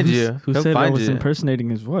 He'll find who's- you. Who He'll said I find was you. impersonating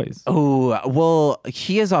his voice? Oh, well,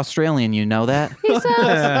 he is Australian. You know that? He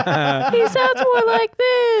sounds more like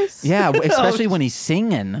this. Yeah, especially when he's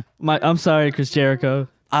singing. I'm sorry, Chris Jericho.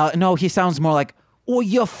 No, he sounds more like, oh,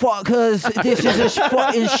 you fuckers, this is a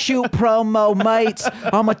fucking shoot promo, mates.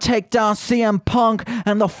 I'm going to take down CM Punk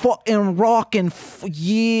and the fucking rockin'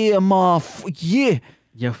 yeah.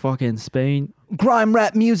 You fucking Spain. Grime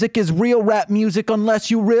rap music is real rap music unless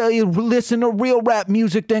you really listen to real rap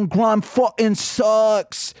music, then grime fucking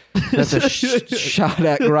sucks. That's a shot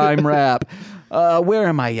at grime rap. Where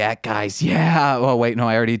am I at, guys? Yeah. Oh, wait, no,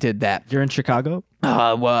 I already did that. You're in Chicago?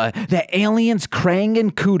 The aliens Krang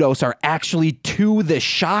and Kudos are actually to the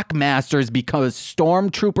Shockmasters because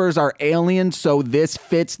stormtroopers are aliens, so this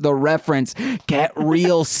fits the reference. Get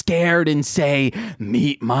real scared and say,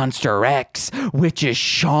 meet Monster X, which is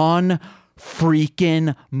Sean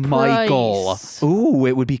freaking Michael. Price. Ooh,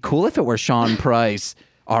 it would be cool if it were Sean Price.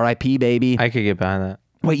 R.I.P., baby. I could get behind that.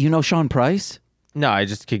 Wait, you know Sean Price? No, I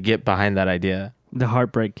just could get behind that idea. The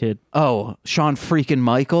Heartbreak Kid. Oh, Sean freaking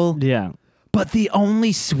Michael? Yeah. But the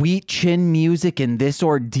only sweet chin music in this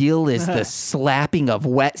ordeal is the slapping of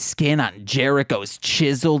wet skin on Jericho's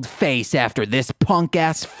chiseled face after this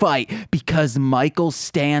punk-ass fight because Michael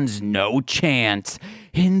stands no chance.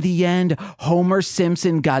 In the end, Homer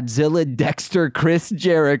Simpson, Godzilla, Dexter, Chris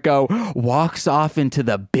Jericho walks off into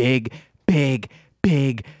the big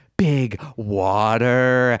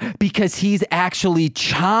water because he's actually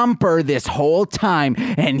Chomper this whole time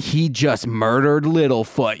and he just murdered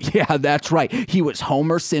Littlefoot. Yeah, that's right. He was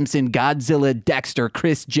Homer Simpson, Godzilla, Dexter,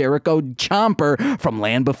 Chris Jericho, Chomper from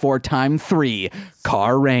Land Before Time 3,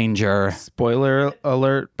 Car Ranger. Spoiler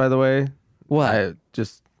alert, by the way. What?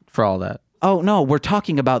 Just for all that. Oh, no, we're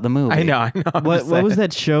talking about the movie. I know. What was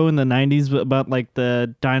that show in the 90s about like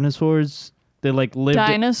the dinosaurs? They like lived.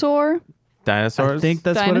 Dinosaur? Dinosaurs? I think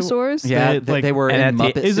that's Dinosaurs? Yeah, They- they were and in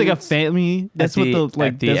at the- Muppet It was like a suits. family. That's what the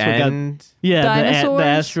like. At the that's what got. end. Yeah, the Dinosaurs?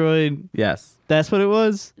 asteroid. Yes. That's what it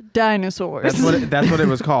was. Dinosaurs. That's what it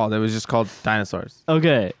was called. It was just called Dinosaurs.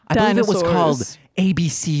 Okay, I believe it was called Dinosaurs.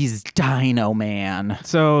 ABC's Dino Man.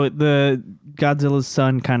 so the Godzilla's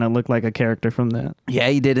son kind of looked like a character from that. Yeah,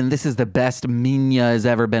 he did, and this is the best Minya has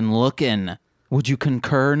ever been looking. Would you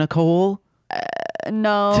concur, Nicole?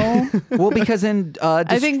 No. Well, because in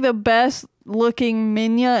I think the best looking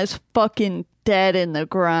Minya is fucking dead in the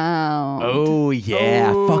ground. oh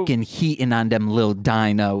yeah, Oh. fucking heating on them little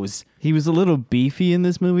dinos. He was a little beefy in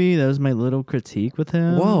this movie. That was my little critique with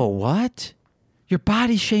him. Whoa, what? You're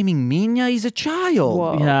body shaming Minya? He's a child.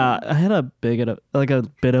 Whoa. Yeah, I had a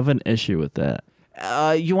bit of an issue with that.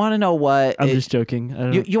 You want to know what? I'm just joking.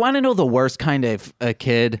 I don't You want to know the worst kind of a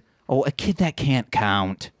kid? Oh, a kid that can't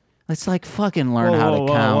count. Let's like fucking learn how to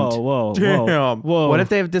count. Whoa. Damn. Whoa. What if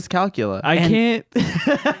they have dyscalculia? I And-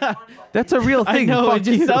 can't. That's a real I thing. know. Fuck It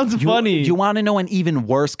just you. sounds funny. You want to know an even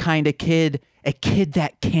worse kind of kid? A kid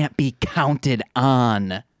that can't be counted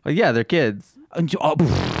on. Well, yeah, they're kids.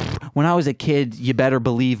 When I was a kid, you better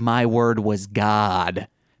believe my word was God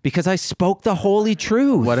because I spoke the holy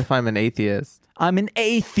truth. What if I'm an atheist? I'm an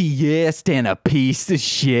atheist and a piece of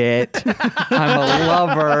shit. I'm a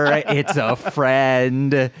lover. It's a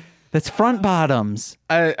friend. That's Front Bottoms.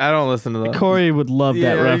 I don't listen to them. Corey would love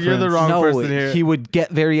that reference. You're the wrong No, person here. he would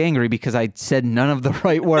get very angry because I said none of the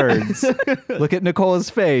right words. Look at Nicola's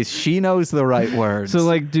face. She knows the right words. So,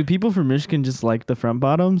 like, do people from Michigan just like the front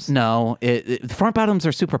bottoms? no, Front Bottoms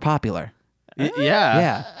are super popular. Yeah.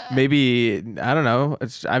 Yeah. Maybe, I don't know.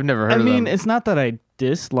 I've never heard I of mean, them. it's not that I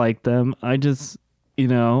dislike them. I just,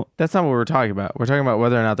 That's not what we're talking about. We're talking about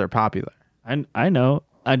whether or not they're popular. I know.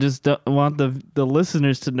 I just don't want the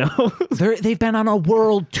listeners to know. They've been on a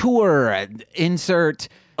world tour. Insert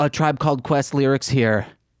a Tribe Called Quest lyrics here.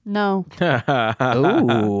 No.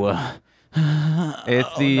 Ooh.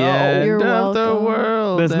 It's the end You're of the welcome.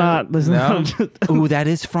 world. There's not. There's No? not. Ooh, that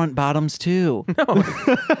is Front Bottoms too.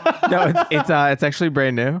 No, it's actually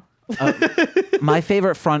brand new. My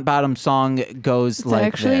favorite Front Bottom song goes It's like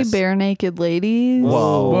actually this. Bare Naked Ladies.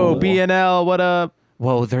 Whoa, BNL, what up?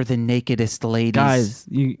 Whoa, they're the nakedest ladies. Guys,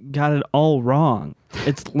 you got it all wrong.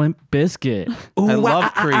 It's Limp Bizkit. Ooh, I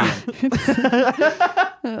love Creed.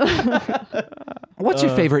 What's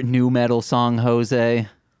your favorite new metal song, Jose?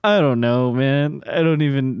 I don't know, man. I don't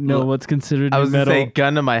even know Look, what's considered I new was going to metal. say,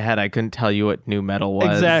 gun to my head, I couldn't tell you what new metal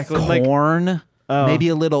was. Exactly. Like- Corn? Oh. Maybe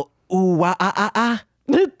a little ooh, ah, ah, ah, ah.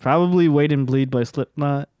 Probably Wait and Bleed by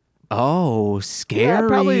Slipknot. Oh,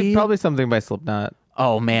 scary. Yeah, probably something by Slipknot.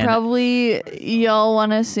 Oh, man. Probably y'all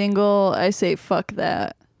want a single. I say fuck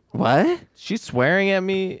that. What? She's swearing at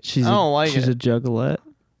me. She's I don't like she's it. a juggalette.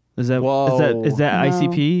 Is that Whoa. is that No.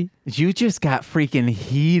 ICP? You just got freaking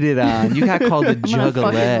heated on. You got called a I'm gonna fucking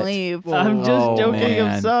juggalette. leave. I'm just Oh, joking. man.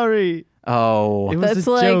 I'm sorry. Oh. It was That's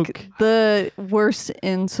a like joke. the worst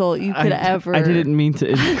insult you could ever. I didn't mean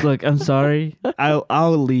to. Look, I'm sorry.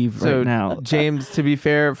 I'll leave So, right now. James, to be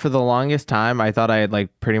fair, for the longest time, I thought I had like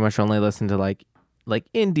pretty much only listened to like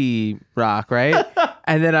indie rock, right?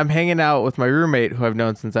 And then I'm hanging out with my roommate who I've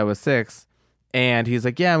known since I was 6. And he's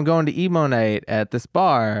like, yeah, I'm going to emo night at this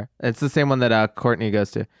bar. It's the same one that Courtney goes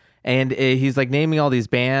to. And he's like naming all these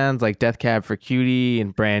bands like Death Cab for Cutie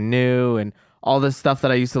and Brand New and all this stuff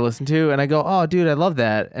that I used to listen to. And I go, oh, dude, I love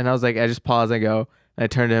that. And I was like, I just pause and I go, and I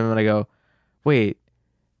turn to him and I go, wait,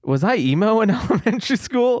 was I emo in elementary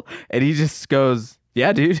school? And he just goes,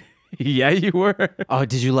 yeah, dude. Yeah, you were. Oh,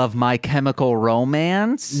 did you love My Chemical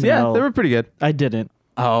Romance? Yeah, No. they were pretty good. I didn't.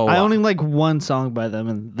 Oh, I only like one song by them,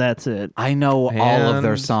 and that's it. I know all of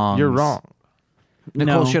their And songs. You're wrong.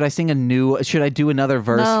 Nicole, No. should I sing a new? Should I do another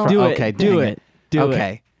verse? No. Do it. Okay, Do dang it. Do it.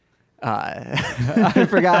 okay. I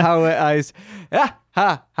forgot how ha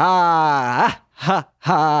ha ha ha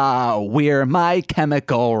ha. We're My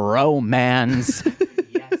Chemical Romance.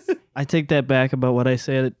 I take that back about what I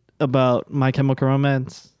said about My Chemical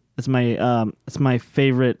Romance. It's my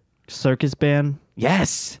favorite circus band.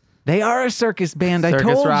 Yes, they are a circus band. I Circus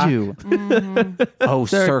told rock. you. Oh,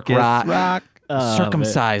 Circus rock. But-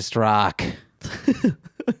 Circumcised rock.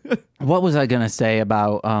 What was I gonna say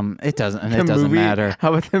about it doesn't The doesn't movie, matter.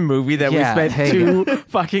 How about the movie that Yeah, we spent hey. 2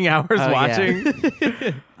 fucking hours Oh, yeah.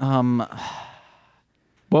 watching?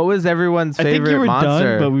 What was everyone's I favorite think you were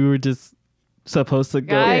monster? done, but we were just supposed to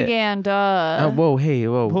go. Gigan, Oh, whoa, hey,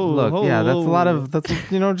 whoa, look, whoa, yeah, that's a lot whoa. of, that's,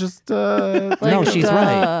 just, No, she's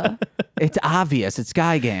right. It's obvious. It's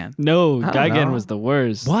Gigan. No, I don't Gigan know. was the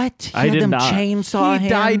worst. What? He I had did them not. chainsaw he hands?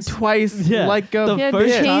 died twice, Yeah, like a the He had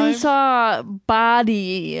first bitch. time- chainsaw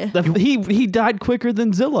body. He died quicker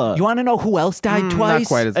than Zilla. You want to know who else died twice? Not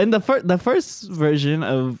quite as, and the first version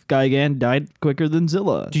of Gigan died quicker than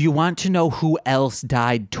Zilla. Do you want to know who else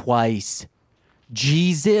died twice?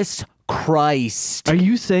 Jesus Christ. Are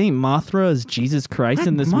you saying Mothra is Jesus Christ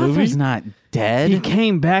in this Mothra's movie? not dead. He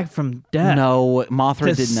came back from death. No, Mothra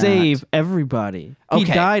to did save everybody. He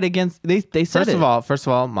Okay. died against. They said first of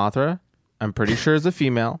all, Mothra, I'm pretty sure is a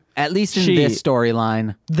female. not. At least in She- this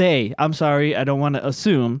storyline. They. I'm sorry. I don't want to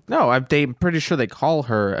assume. No, I'm pretty sure they call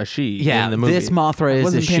her a she Yeah, in the movie. this Mothra I is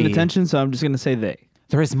wasn't a paying she. attention, so I'm just gonna say they.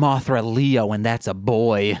 There is Mothra Leo, and that's a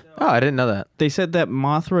boy. Oh, I didn't know that. They said that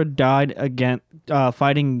Mothra died again,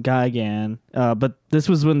 fighting Gigan. But this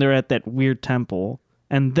was when they're at that weird temple.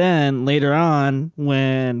 And then later on,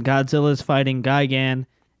 when Godzilla's fighting Gigan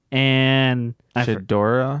and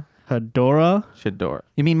Shidora? Hedorah.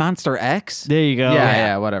 You mean Monster X? There you go.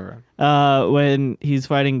 Yeah, whatever. When he's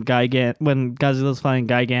fighting Gigan, when Godzilla's fighting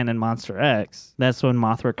Gigan and Monster X, that's when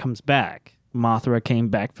Mothra comes back. Mothra came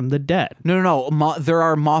back from the dead. No. There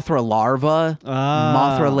are Mothra larvae.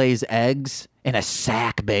 Ah. Mothra lays eggs in a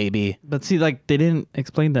sack, baby. But see, like they didn't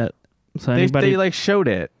explain that. So They anybody, like showed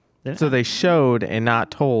it. Yeah. So they showed and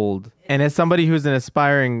not told. And as somebody who's an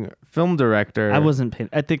aspiring film director, I wasn't paying.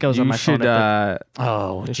 I think I was on you my phone. should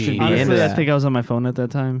Oh, It should gee. be into Honestly, I that. think I was on my phone at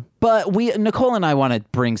that time. But Nicole and I want to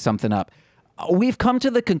bring something up. We've come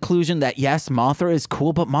to the conclusion that yes, Mothra is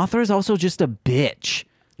cool, but Mothra is also just a bitch.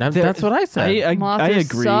 that's what I said. Mothra I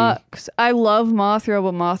agree. sucks. I love Mothra,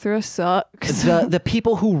 but Mothra sucks. The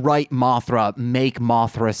people who write Mothra make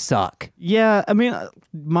Mothra suck. Yeah, I mean,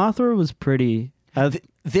 Mothra was pretty.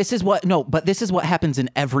 This is what happens in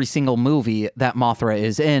every single movie that Mothra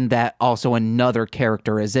is in, that also another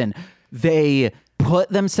character is in. They put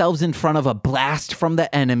themselves in front of a blast from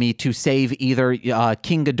the enemy to save either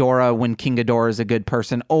King Ghidorah when King Ghidorah is a good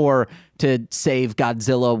person, or to save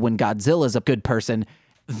Godzilla when Godzilla is a good person.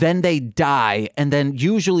 then they die, and then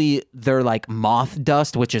usually they're like moth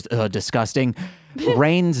dust, which is disgusting,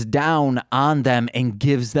 rains down on them and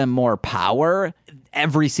gives them more power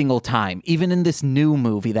every single time. Even in this new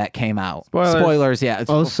movie that came out. Spoilers, yeah.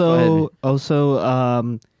 Also,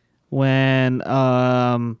 when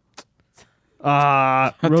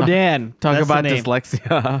Rodan Talk that's about the name.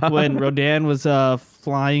 dyslexia. When Rodan was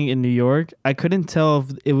flying in New York, I couldn't tell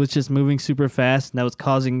if it was just moving super fast and that was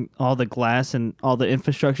causing all the glass and all the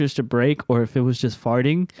infrastructures to break, or if it was just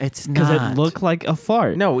farting. It's because not. it looked like a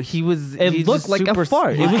fart. No, he was. It he's looked just like a super,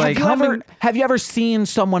 fart. It he's was like, have you ever seen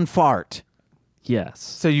someone fart? Yes.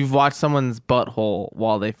 so you've watched someone's butthole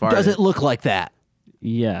while they fart. Does it look like that?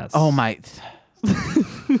 Yes. Oh my.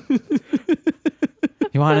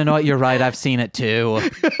 You want to know what? You're right. I've seen it too.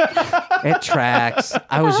 It tracks.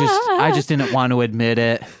 I just didn't want to admit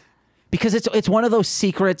it because it's one of those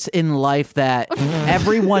secrets in life that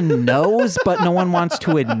everyone knows, but no one wants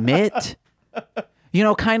to admit. You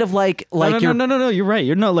know, kind of like No. You're right.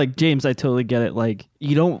 You're not like James. I totally get it. Like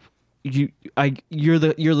you're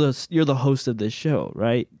the host of this show,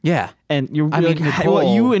 right? yeah. And you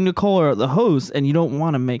and Nicole are the hosts, and you don't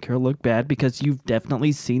want to make her look bad because you've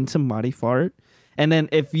definitely seen somebody fart. And then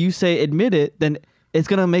if you say admit it, then it's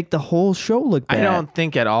gonna make the whole show look bad. I don't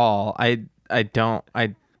think at all. I don't.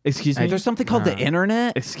 Excuse me. There's something called the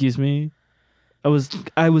internet. Excuse me. I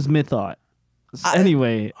was mid thought.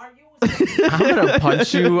 Anyway, I'm gonna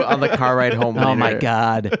punch you on the car ride home. Oh my later.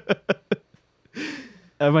 God.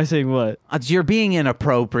 am I saying what? You're being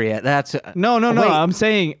inappropriate. That's No. Wait. I'm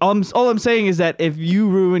saying all I'm saying is that if you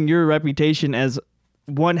ruin your reputation as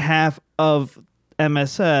one half of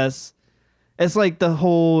MSS, it's like the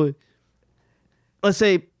whole. Let's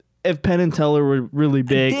say if Penn and Teller were really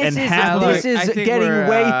big and half of this it, is I think getting we're,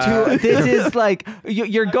 way too. This is like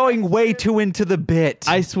you're going way too into the bit.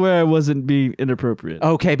 I swear I wasn't being inappropriate.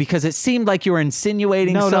 Okay, because it seemed like you were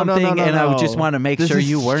insinuating something, and I just want to make This sure is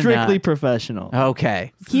you were strictly not. professional.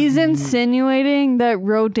 Okay. He's insinuating that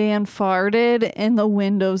Rodan farted and the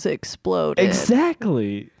windows exploded.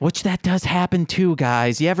 Exactly. Which that does happen too,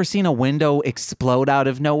 guys. You ever seen a window explode out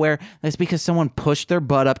of nowhere? That's because someone pushed their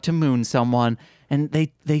butt up to moon someone, and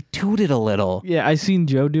they tooted a little. Yeah, I seen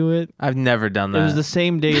Joe do it. I've never done It that. was the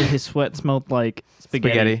same day his sweat smelled like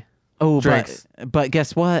spaghetti. Oh, Drinks. but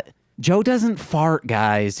guess what? Joe doesn't fart,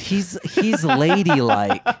 guys. He's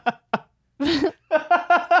ladylike.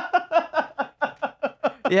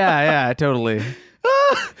 Yeah, totally.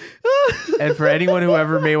 And for anyone who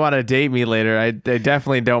ever may want to date me later, I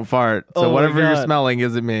definitely don't fart. So Oh my whatever you're God. smelling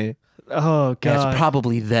isn't me. Oh god. That's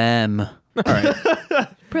probably them. All right.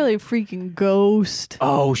 Probably a freaking ghost.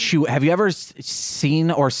 Oh shoot! Have you ever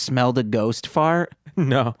seen or smelled a ghost fart?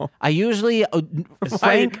 No. I usually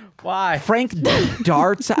Frank Why? Frank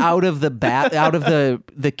darts out of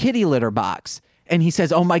the kitty litter box. And he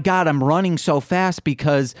says, "Oh my God, I'm running so fast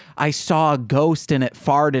because I saw a ghost and it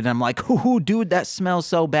farted." And I'm like, "Ooh, dude, that smells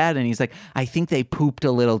so bad." And he's like, "I think they pooped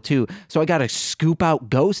a little too. So I got to scoop out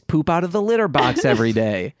ghost poop out of the litter box every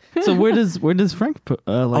day." So where does Frank put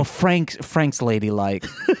Oh, Frank's ladylike.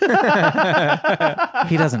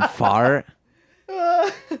 He doesn't fart.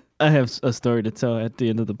 I have a story to tell at the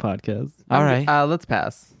end of the podcast. All right. Let's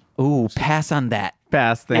pass. Ooh, pass on that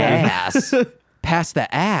Pass. Thank you. ass. Pass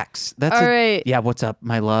the axe. That's All right. Yeah, what's up,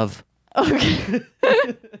 my love? Okay.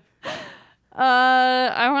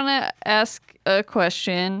 I want to ask a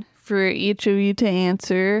question for each of you to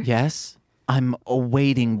answer. Yes? I'm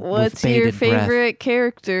awaiting with What's bated your breath. favorite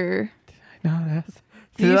character? No, that's.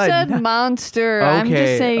 You Did I said not- monster. I'm Okay,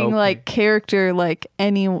 just saying okay. like character, like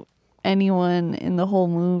anyone in the whole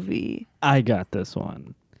movie. I got this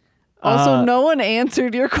one. Also, no one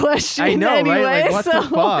answered your question. I know, anyway, right? Like, what so the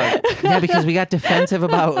fuck? Yeah, because we got defensive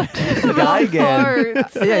about Gigan.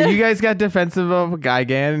 farts. Yeah, you guys got defensive of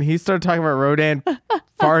Gigan, and he started talking about Rodan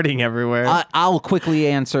farting everywhere. I'll quickly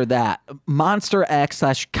answer that. Monster X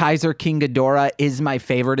 / Kaiser King Ghidorah is my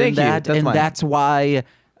favorite in Thank you. that. That's and mine. that's why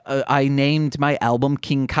I named my album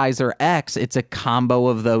King Kaiser X. It's a combo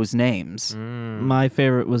of those names. My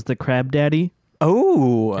favorite was the Crab Daddy.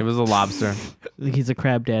 Oh. It was a lobster. I think he's a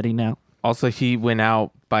Crab Daddy now. Also, he went out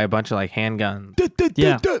by a bunch of like handguns.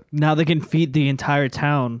 Yeah. Now they can feed the entire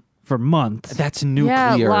town for months. That's nuclear.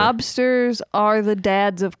 Yeah, lobsters are the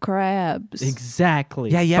dads of crabs. Exactly.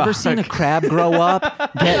 Yeah, you ever seen a crab grow up,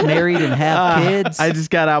 get married, and have kids? I just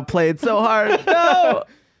got outplayed so hard. No.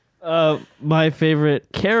 My favorite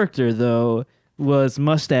character though was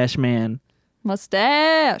Mustache Man.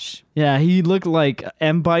 Mustache. Yeah, he looked like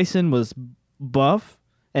M. Bison was buff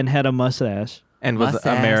and had a mustache. And was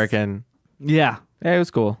Mustache. American. Yeah. Yeah, it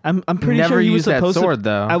was cool. I'm pretty Never sure he was used that supposed sword, to.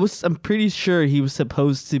 though. I'm pretty sure he was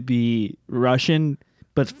supposed to be Russian,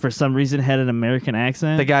 but for some reason had an American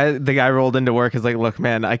accent. The guy rolled into work is like, look,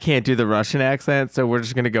 man, I can't do the Russian accent, so we're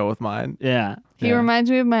just gonna go with mine. Yeah. He yeah.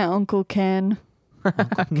 reminds me of my Uncle Ken.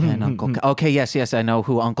 Ken, Uncle Ken. Okay, yes, I know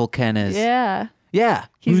who Uncle Ken is. Yeah. Yeah.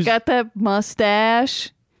 He's got that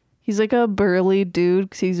mustache. He's like a burly dude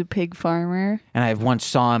because he's a pig farmer. And I once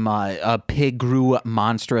saw him, a pig grew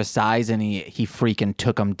monstrous size, and he freaking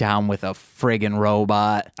took him down with a friggin'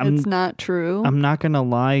 robot. It's not true. I'm not gonna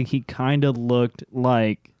lie. He kind of looked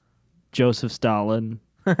like Joseph Stalin.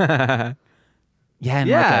 Yeah, in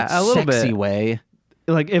Yeah, like a a little sexy bit. way.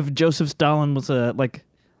 Like if Joseph Stalin was a like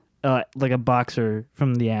a boxer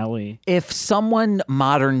from the alley. If someone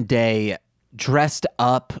modern day dressed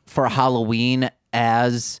up for Halloween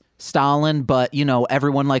as Stalin, but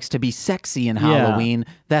everyone likes to be sexy in Halloween,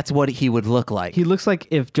 that's what he would look like. He looks like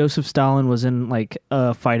if Joseph Stalin was in like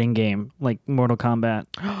a fighting game, like Mortal Kombat.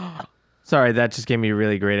 Sorry, that just gave me a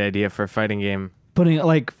really great idea for a fighting game. Putting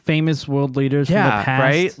like famous world leaders from the past.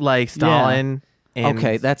 right? Like Stalin. And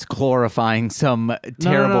Okay, that's glorifying some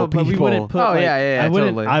terrible no, people. But we wouldn't put, Oh, like, yeah,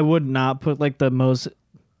 totally. I would not put like the most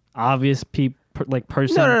obvious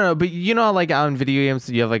person. No. But like on video games,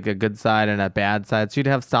 you have like a good side and a bad side. So you'd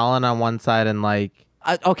have Stalin on one side and like,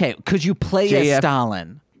 Okay, could you play as JF.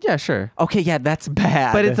 Stalin? yeah, sure. Okay, yeah, that's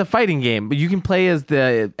bad. But it's a fighting game. But you can play as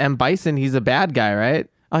the M. Bison. He's a bad guy, right?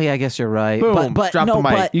 Oh yeah, I guess you're right. Boom. But Drop no, the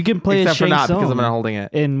mic. but You can play Except as for Shang not Tsung because I'm not holding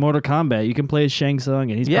it. in Mortal Kombat. You can play as Shang Tsung,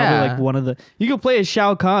 and he's Yeah. probably like one of the. You can play as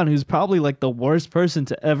Shao Kahn, who's probably like the worst person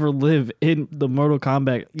to ever live in the Mortal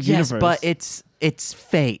Kombat yes, universe. but it's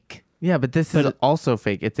fake. Yeah, but this is also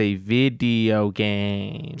fake. It's a video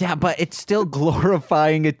game. Yeah, but it's still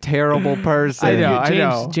glorifying a terrible person. I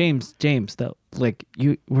know. James, though, like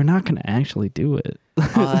we're not gonna actually do it.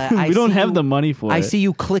 I we don't see have you- the money for it. I see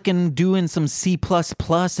you clicking, doing some C++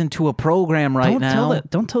 into a program right now.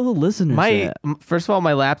 Don't tell the listeners that. First of all,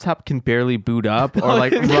 my laptop can barely boot up or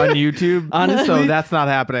like run YouTube. Honestly- so that's not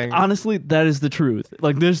happening. Honestly, that is the truth.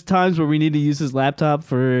 Like, there's times where we need to use his laptop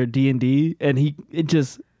for D&D, and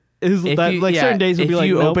certain days will if be like,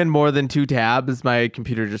 you nope. open more than 2 tabs, my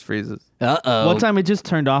computer just freezes. Uh-oh. One time it just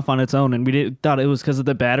turned off on its own, and we thought it was because of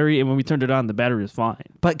the battery, and when we turned it on, the battery was fine.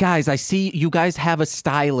 But guys, I see you guys have a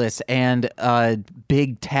stylus and a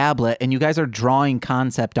big tablet, and you guys are drawing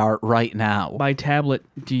concept art right now. By tablet,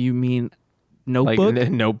 do you mean Like notebook?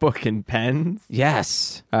 notebook and pens.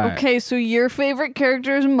 Yes. All right. Okay, so your favorite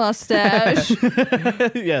character is Mustache.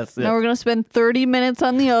 Yes. Now we're going to spend 30 minutes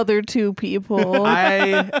on the other two people.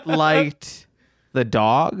 I liked the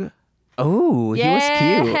dog. Oh, he was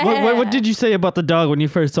cute. What did you say about the dog when you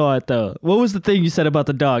first saw it, though? What was the thing you said about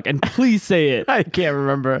the dog? And please say it. I can't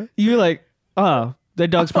remember. You were like, oh, that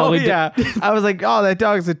dog's probably yeah. I was like, oh, that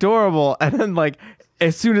dog's adorable. And then like,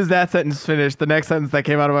 as soon as that sentence finished, the next sentence that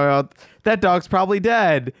came out of my mouth, that dog's probably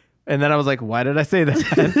dead. And then I was like, why did I say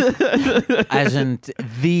that? As in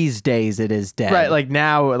these days, it is dead. Right, like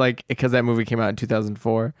now, like because that movie came out in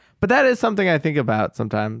 2004. But that is something I think about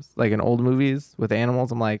sometimes, like in old movies with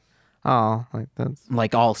animals. I'm like, oh, like that's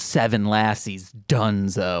Like all 7 lassies,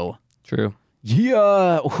 Dunzo. true.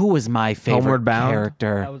 Yeah. Who was my favorite Homeward Bound?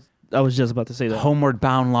 character? I was just about to say that. Homeward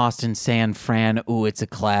Bound, Lost in San Fran. Ooh, it's a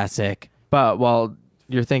classic. But while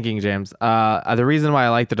you're thinking, James, the reason why I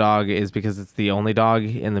like the dog is because it's the only dog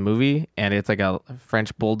in the movie, and it's like a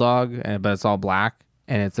French bulldog, but it's all black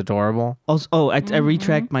and it's adorable. Also, I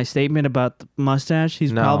retract my statement about the mustache.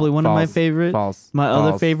 He's No, probably one of my false, favorite. false, My other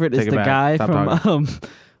false. favorite Take is it the back. guy Stop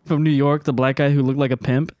from New York, the black guy who looked like a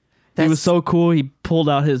pimp. He That's- was so cool. He pulled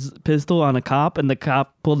out his pistol on a cop, and the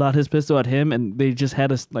cop pulled out his pistol at him, and they just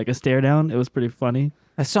had a stare down. It was pretty funny.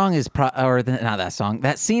 That song is not that song.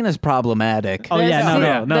 That scene is problematic. Oh yeah,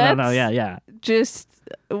 no, That's- yeah. Just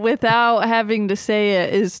without having to say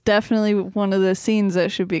it is definitely one of the scenes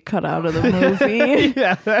that should be cut out of the movie.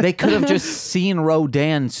 They could have just seen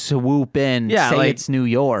Rodan swoop in, Yeah, say like- it's New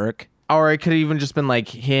York. Or it could have even just been like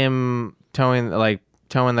him towing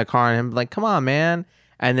the car and him like, come on, man.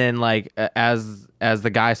 And then like as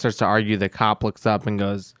the guy starts to argue, the cop looks up and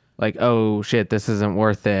goes like, oh shit, this isn't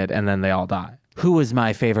worth it. And then they all die. Who is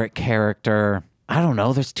my favorite character? I don't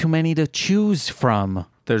know. There's too many to choose from.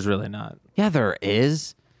 There's really not. Yeah, there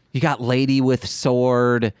is. You got Lady with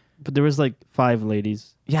Sword. But there was like 5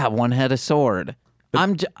 ladies. Yeah, one had a sword.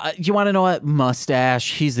 You want to know what?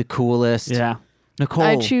 Mustache. He's the coolest. Yeah. Nicole.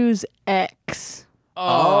 I choose X.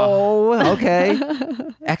 Oh, okay.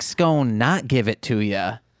 X gon' not give it to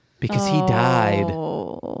you because he died.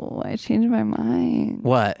 Oh, I changed my mind.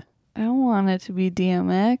 What? I don't want it to be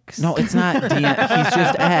DMX. No, it's not. He's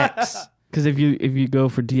just X. Because if you go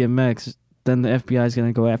for DMX, then the FBI is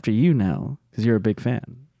gonna go after you now because you're a big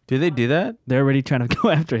fan. Do they do that? They're already trying to go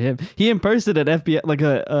after him. He impersonated an FBI like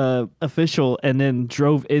a official and then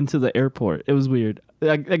drove into the airport. It was weird.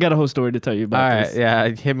 I got a whole story to tell you All about right, this. yeah,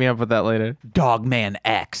 hit me up with that later. Dogman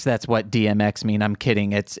X. That's what DMX mean. I'm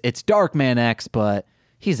kidding. It's Darkman X, but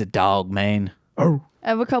he's a dog, man. I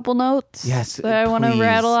have a couple notes. Yes, that I want to please.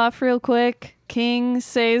 rattle off real quick. King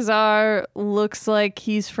Caesar looks like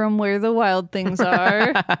he's from where the wild things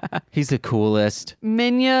are. He's the coolest.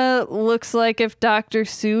 Minya looks like if Dr.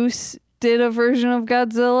 Seuss did a version of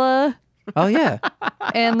Godzilla. Oh yeah.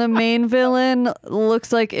 And the main villain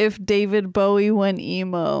looks like if David Bowie went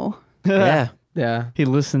emo. Yeah. Yeah. He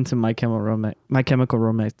listened to My Chemical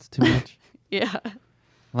Romance too much. Yeah.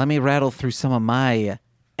 Let me rattle through some of my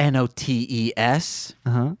NOTES.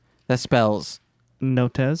 That spells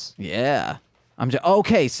Notes. yeah.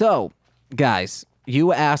 Okay, so guys,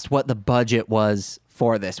 you asked what the budget was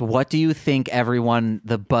for this. What do you think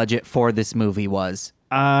the budget for this movie was?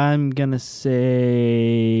 I'm gonna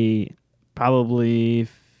say probably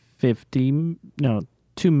 2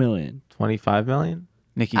 million. 25 million?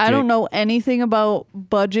 Nikki, I Jake? don't know anything about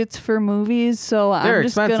budgets for movies, so They're I'm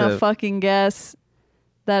just gonna expensive. fucking guess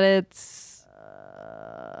that it's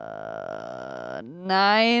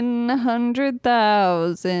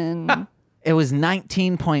 900,000. It was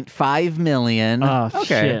 19.5 million. Oh Okay.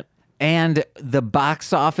 shit! And the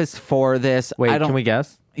box office for this, Wait, I don't can we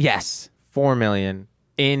guess? Yes. 4 million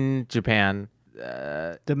in Japan.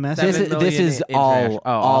 Domestic. This 7 is million all international.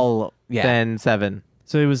 Oh, all yeah. Then 7.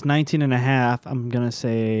 So it was 19 and a half. I'm gonna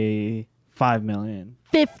say 5 million.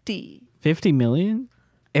 50. 50 million?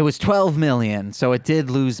 It was 12 million, so it did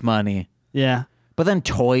lose money. Yeah. But then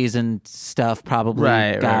toys and stuff probably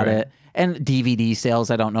Right, got right. it. And DVD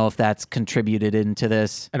sales, I don't know if that's contributed into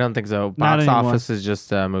this. I don't think so. Not Box anymore. office is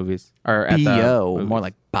just movies. Or at the BO, movies. more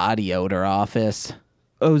like body odor office.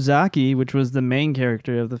 Ozaki, which was the main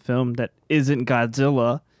character of the film that isn't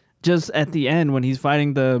Godzilla, just at the end when he's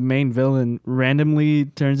fighting the main villain, randomly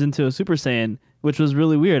turns into a Super Saiyan, which was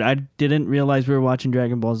really weird. I didn't realize we were watching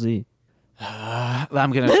Dragon Ball Z.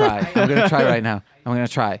 I'm going to try. I'm going to try right now. I'm going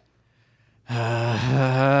to try.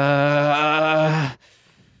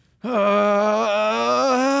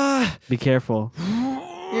 Be careful.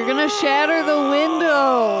 You're gonna shatter the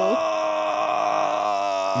window.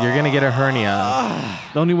 You're going to get a hernia.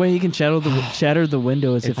 The only way you can shatter the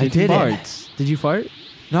window is if I he did it. farts. Did you fart?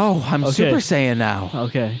 No, I'm Okay. Super Saiyan now.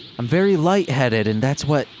 Okay. I'm very lightheaded, and that's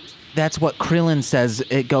what Krillin says.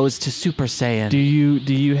 It goes to Super Saiyan. Do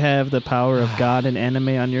you have the power of God and anime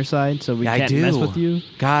on your side so we I can't do. mess with you?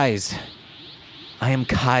 Guys, I am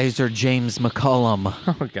Kaiser James McCullum.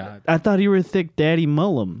 Oh, God. I thought you were Thick Daddy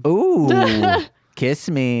Mullum. Ooh, kiss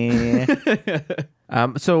me.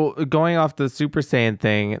 So going off the Super Saiyan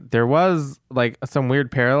thing, there was like some weird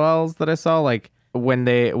parallels that I saw. Like when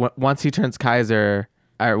once he turns Kaiser,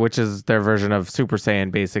 which is their version of Super Saiyan,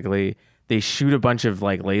 basically, they shoot a bunch of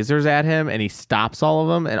like lasers at him, and he stops all of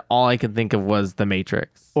them. And all I could think of was the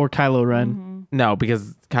Matrix. Or Kylo Ren. No,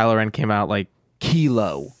 because Kylo Ren came out like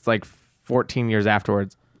Kilo. 14 years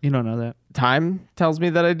afterwards. You don't know that. Time tells me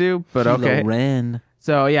that I do, but Kilo okay. Ren.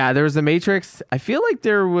 So yeah, there was the Matrix. I feel like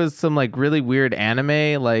there was some like really weird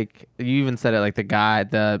anime. Like you even said it, like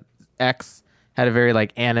the X had a very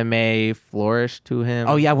like anime flourish to him.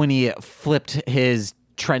 Oh yeah, when he flipped his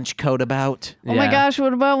trench coat about. Oh my Yeah. gosh,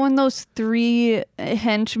 what about when those 3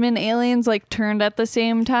 henchmen aliens like turned at the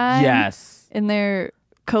same time? Yes. And their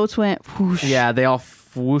coats went whoosh. Yeah, they all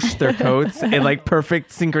whooshed their coats in like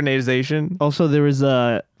perfect synchronization. Also, there was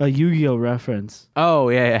a Yu-Gi-Oh reference. Oh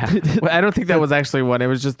yeah. Well, I don't think that was actually one. It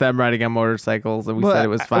was just them riding on motorcycles, and we said it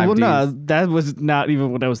was 5Ds. Well, no, that was not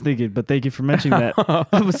even what I was thinking, but thank you for mentioning that.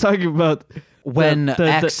 I was talking about When the-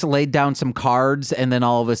 X laid down some cards, and then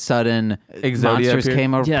all of a sudden, Exodia monsters appeared?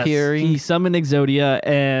 came yes, appearing. he summoned Exodia,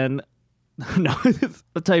 and no,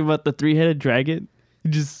 I'm talking about the 3-headed dragon.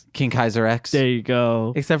 Just King Kaiser X. there you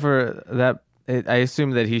go. Except for that, I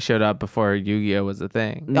assume that he showed up before Yu-Gi-Oh was a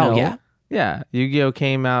thing. Oh No. yeah, Yeah, Yu-Gi-Oh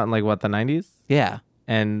came out in like what, the 90s, yeah.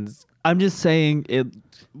 and I'm just saying it.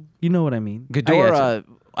 You know what I mean? Ghidorah.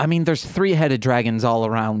 I mean, there's 3-headed dragons all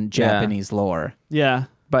around Yeah. Japanese lore. Yeah.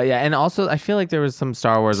 but yeah, and also I feel like there was some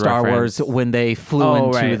Star Wars Star reference. Wars when they flew Oh,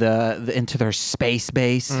 into right. into their space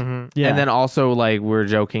base. Mhm. Yeah. And then also like we're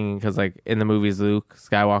joking because like in the movies, Luke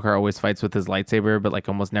Skywalker always fights with his lightsaber, but like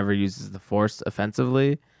almost never uses the Force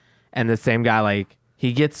offensively. And the same guy, like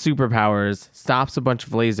he gets superpowers, stops a bunch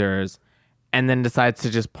of lasers, and then decides to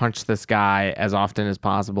just punch this guy as often as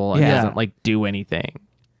possible and Yeah. doesn't like do anything.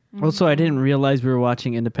 Also, I didn't realize we were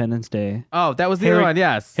watching Independence Day. Oh, that was the other one.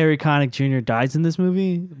 Yes. Harry Connick Jr. dies in this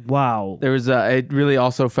movie. Wow. There was it really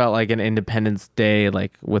also felt like an Independence Day,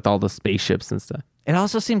 like with all the spaceships and stuff. It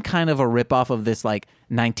also seemed kind of a ripoff of this like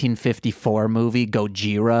 1954 movie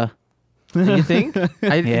Gojira. You think?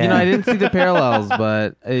 I didn't see the parallels,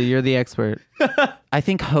 but you're the expert. I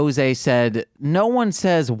think Jose said, "No one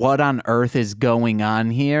says what on earth is going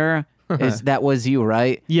on here." That was you,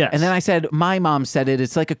 right? Yes. And then I said, my mom said it.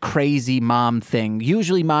 It's like a crazy mom thing.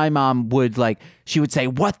 Usually my mom would she would say,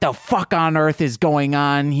 "What the fuck on earth is going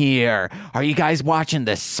on here? Are you guys watching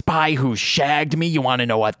The Spy Who Shagged Me? You want to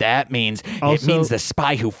know what that means? It Also- means the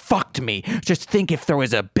spy who fucked me. Just think if there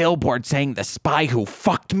was a billboard saying the spy who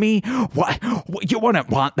fucked me. What? You wouldn't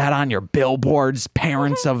want that on your billboards,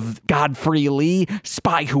 parents of Godfrey Lee?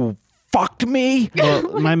 Spy who fucked me?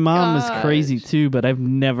 Well, my mom is crazy too, but I've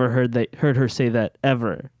never heard her say that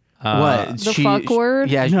ever. What? The fuck word?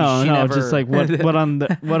 Yeah, No, she no, never, just like what on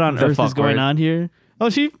earth is fuck going word. on here? Oh,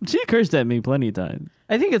 she cursed at me plenty of times.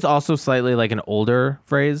 I think it's also slightly like an older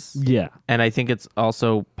phrase. Yeah. And I think it's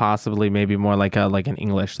also possibly maybe more like an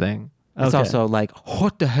English thing. It's Okay. also like,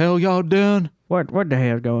 what the hell y'all doing? What the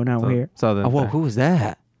hell is going on here? Southern Oh, whoa, thing. who was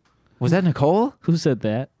that? Was that Nicole? Who said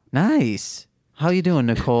that? Nice. How you doing,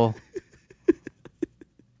 Nicole?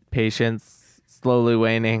 Patience slowly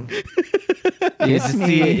waning. Kiss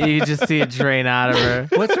me. You just see it drain out of her.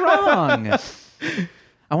 What's wrong?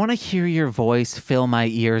 I want to hear your voice fill my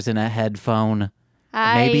ears in a headphone.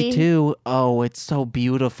 Hi. Maybe two. Oh, it's so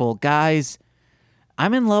beautiful. Guys,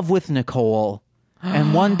 I'm in love with Nicole.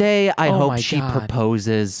 And one day I Oh hope my she God.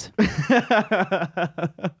 proposes.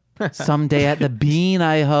 Someday at the Bean,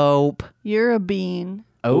 I hope. You're a bean.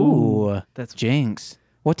 Oh, That's Jinx.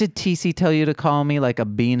 What did TC tell you to call me? Like a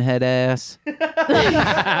beanhead ass?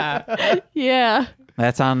 Yeah.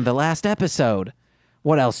 That's on the last episode.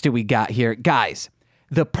 What else do we got here? Guys,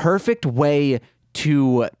 the perfect way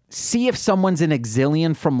to see if someone's an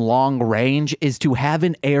exilian from long range is to have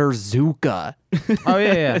an Airzuka. Oh,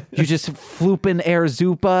 yeah. You just floop an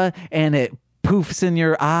Airzupa and it poofs in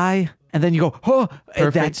your eye. And then you go, oh,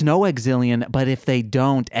 that's no exilian. But if they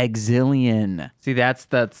don't, exilian. See, that's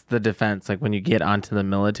the defense. Like when you get onto the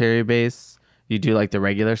military base, you do like the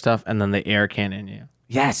regular stuff and then they air cannon you.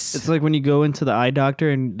 Yes. It's like when you go into the eye doctor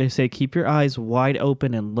and they say keep your eyes wide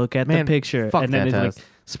open and look at Man, the picture, fuck and then that it test. like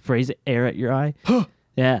sprays air at your eye.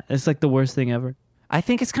 Yeah, it's like the worst thing ever. I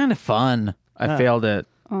think it's kind of fun. I failed it.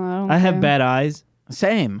 Oh, I don't I have care. bad eyes,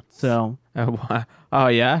 Same. so Oh,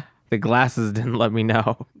 yeah? The glasses didn't let me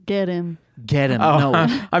know. Get him. Get him. Oh,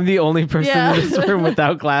 No. I'm the only person Yeah. in this room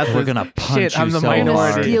without glasses. We're gonna punch Shit, I'm you the so I'm gonna hard.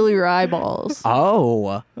 minority. steal your eyeballs.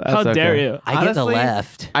 Oh. how That's dare okay. you? I get the Honestly,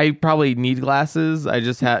 left. I probably need glasses. I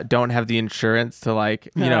just don't have the insurance to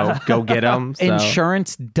go get them. So.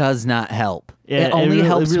 Insurance does not help. Yeah, it only it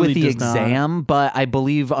helps really with the does not. exam, but I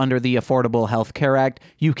believe under the Affordable Health Care Act,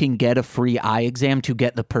 you can get a free eye exam to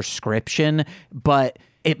get the prescription, but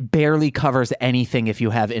it barely covers anything if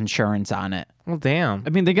you have insurance on it. Well, damn.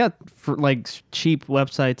 I mean, they got cheap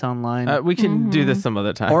websites online. We can do this some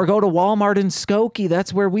other time. Or go to Walmart in Skokie.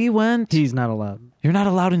 That's where we went. He's not allowed. You're not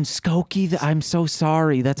allowed in Skokie. I'm so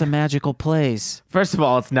sorry. That's a magical place. First of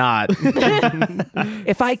all, it's not.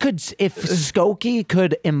 If Skokie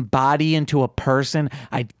could embody into a person,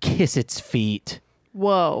 I'd kiss its feet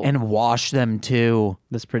Whoa. and wash them too.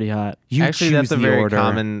 That's pretty hot. You Actually, choose that's a the very order.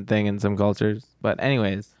 common thing in some cultures. But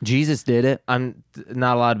anyways, Jesus did it. I'm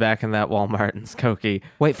not allowed back in that Walmart in Skokie.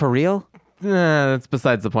 Wait, for real? That's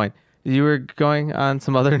besides the point. You were going on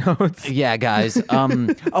some other notes? Yeah, guys.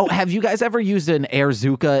 Oh, have you guys ever used an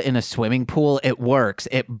Airzuka in a swimming pool? It works.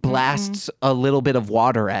 It blasts a little bit of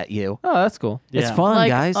water at you. Oh, that's cool. It's Yeah. fun, like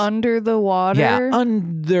guys. under the water. Yeah,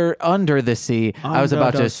 under the sea. I was Under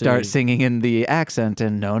about the to start sea. singing in the accent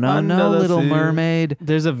and no, Under the Little sea. Mermaid.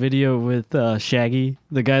 There's a video with Shaggy,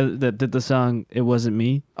 the guy that did the song "It Wasn't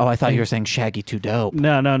Me." Oh, I thought you were saying Shaggy Too Dope.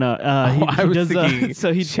 No. I was does, thinking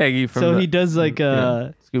so he Shaggy from so the- he does like he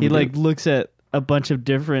Scooby-Doo. like looks at a bunch of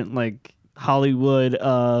different like Hollywood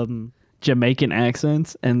Jamaican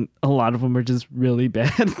accents, and a lot of them are just really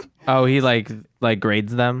bad. Oh, he like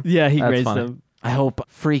grades them? Yeah, he That's grades funny. them. I hope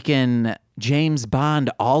freaking James Bond,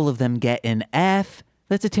 all of them get an F.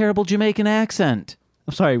 That's a terrible Jamaican accent.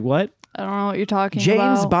 I'm sorry, what? I don't know what you're talking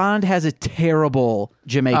James about. Bond has a terrible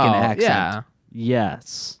Jamaican accent. Yeah.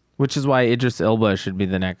 Yes. Which is why Idris Elba should be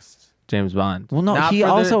the next James Bond. Well, no, Not he for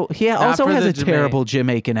the- also not for has the a terrible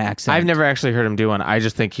Jamaican accent. I've never actually heard him do one. I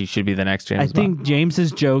just think he should be the next James I Bond. think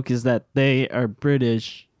James's joke is that they are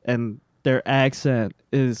British and their accent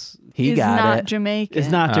is He He's got not it. Jamaican. is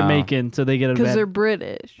not Oh. Jamaican, so they get because a they're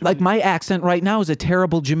British. Like my accent right now is a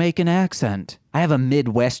terrible Jamaican accent. I have a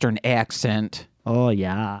Midwestern accent. Oh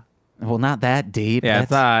yeah. Well, not that deep. Yeah,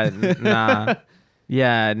 That's- it's not. Nah.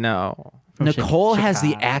 Yeah, no. Nicole has the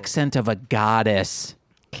Chicago. accent of a goddess.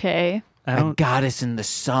 Okay. I A don't goddess in the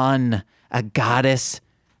sun. A goddess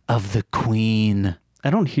of the queen.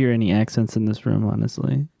 hear any accents in this room,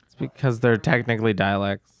 honestly. It's because they're technically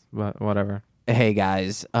dialects, but whatever. Hey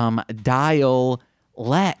guys, dial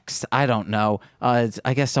Lex. I don't know. It's,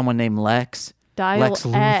 I guess someone named Lex. Dial Lex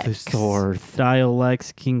X. Luthor. Dial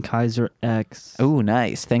Lex King Kaiser X. Ooh,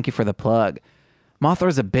 nice. Thank you for the plug.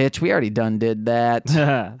 Mothra's a bitch. We already done did that.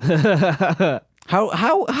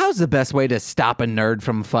 How's the best way to stop a nerd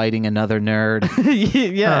from fighting another nerd?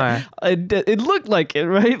 yeah, it looked like it,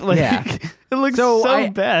 right? Like, Yeah. it looks So so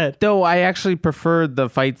bad. Though I actually preferred the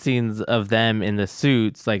fight scenes of them in the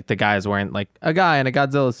suits, like the guys wearing like a guy in a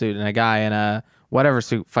Godzilla suit and a guy in a whatever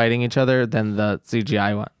suit fighting each other than the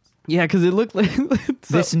CGI ones. Yeah, because it looked like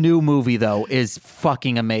This new movie though is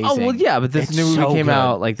fucking amazing. Oh well, yeah, but this It's new movie so came good.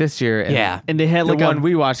 out like this year. And Yeah. and they had the like one a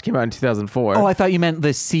we watched came out in 2004. Oh, I thought you meant the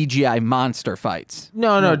CGI monster fights.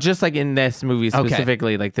 No, just like in this movie Okay.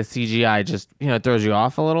 specifically, like the CGI just throws you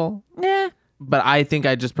off a little. Yeah. But I think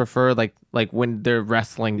I just prefer like when they're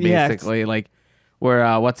wrestling Yeah, basically, like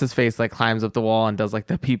where what's his face like climbs up the wall and does like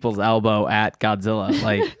the people's elbow at Godzilla.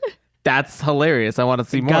 Like that's hilarious. I want to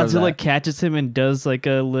see more of Godzilla that. catches him and does like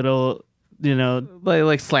a little,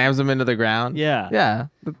 Like slams him into the ground. yeah. Yeah,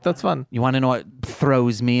 that's fun. You want to know what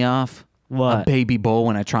throws me off? A What? baby bull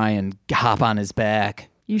when I try and hop on his back.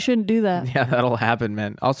 You shouldn't do that. Yeah, that'll happen,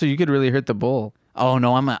 man. Also, you could really hurt the bull. Oh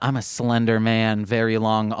no, I'm a slender man, very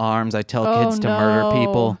long arms. I tell Oh, kids to murder no.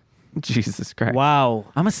 people. Jesus Christ. Wow.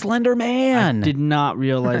 I'm a slender man. Did not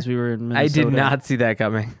realize we were in I Minnesota. did not see that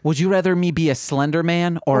coming. Would you rather me be a slender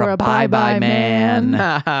man or, Or a a bye-bye bye-bye man?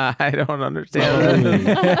 man? I don't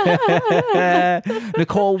understand.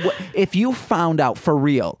 Nicole, if you found out for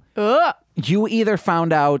real, Ugh. you either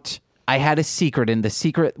found out I had a secret and the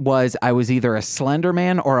secret was I was either a slender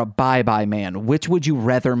man or a bye-bye man. Which would you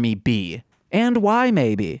rather me be? And why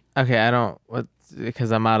maybe? Okay, I don't.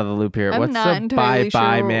 Because I'm out of the loop here. I'm What's not a entirely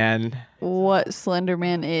bye sure. man? What Slender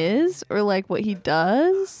Man is, or like what he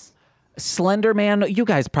does. Slender Man, you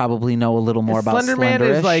guys probably know a little more about Slender Man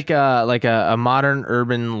is Slenderish. like a modern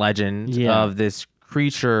urban legend Yeah. of this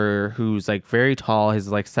creature who's like very tall. He's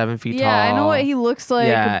like 7 feet tall. Yeah, I know what he looks like,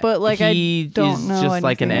 Yeah, but like he I don't is know just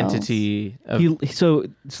like an anything else. entity of So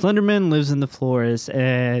Slenderman lives in the forest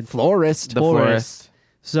and Florist. the forest.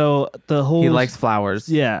 so the whole He likes flowers.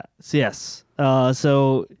 yes.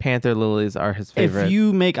 So Panther lilies are his favorite. if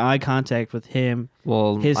you make eye contact with him,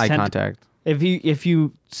 well, his eye tent- contact. if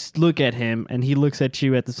you look at him and he looks at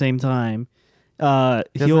you at the same time, He doesn't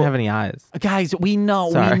he'll have any eyes. Guys, we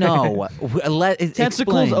know. Sorry. tentacles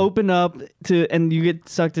Explain. open up and you get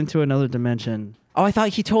sucked into another dimension. Oh, I thought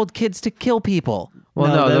he told kids to kill people. Well,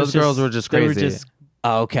 No, no, that those was girls were just they crazy. were just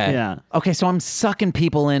Oh, okay. Yeah. Okay, so I'm sucking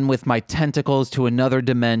people in with my tentacles to another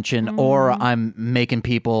dimension, or I'm making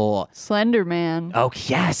people. Slender Man. Oh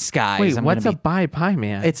yes, guys. Wait, I'm what's gonna a bye bye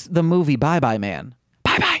man? It's the movie Bye Bye Man.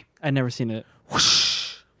 Bye bye. I never seen it.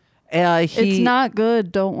 It's not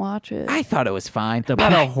good. Don't watch it. I thought it was fine. The-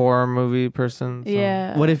 not a horror movie person. so-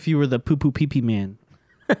 yeah. What if you were the poo poo pee pee man?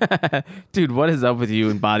 Dude, what is up with you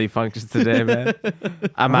and body functions today, man?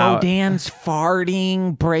 I'm out. Rodan's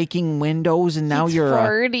farting, breaking windows, and now you're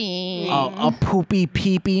farting. a poopy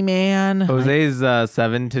peepee man. Jose's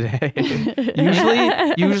 7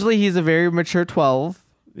 today. usually he's a very mature 12.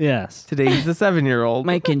 Yes. Today he's a 7-year-old.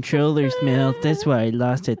 My controllers melt. That's why I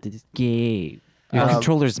lost at this game. Your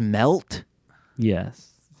controllers melt. Yes.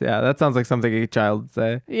 Yeah, that sounds like something a child would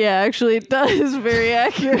say. Yeah, actually, it does. Very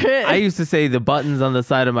accurate. I used to say the buttons on the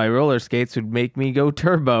side of my roller skates would make me go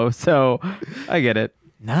turbo, so I get it.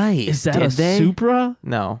 Nice. Is that Did a they? Supra?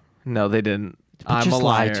 No, they didn't. But I'm just a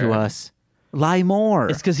lie liar. to us. Lie more.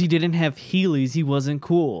 It's because he didn't have Heelys. He wasn't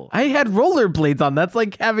cool. I had rollerblades on. That's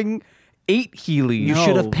like having 8 Heelys. You No.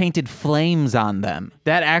 should have painted flames on them.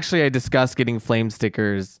 That actually, I discussed getting flame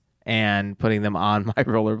stickers and putting them on my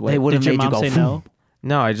rollerblades. They would have Did your made you mom go. say no?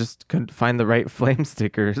 No, I just couldn't find the right flame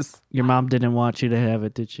stickers. Your mom didn't want you to have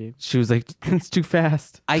it, did she? She was like, it's too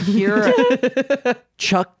fast. I hear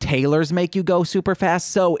Chuck Taylors make you go super fast.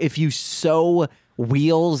 So if you sew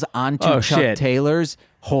wheels onto Oh, Chuck shit. Taylors,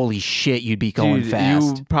 holy shit, you'd be going Dude,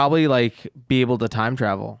 fast. you'd probably like be able to time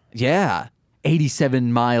travel. Yeah.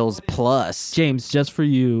 87 miles plus. James, just for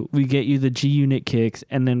you, we get you the G Unit kicks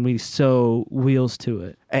and then we sew wheels to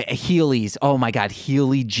it. Heelys. Oh my God,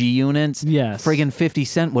 Heely G units. Yes. Friggin' 50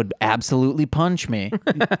 Cent would absolutely punch me.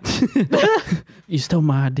 You stole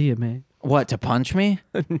my idea, man. What, to punch me?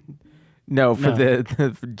 No, for No.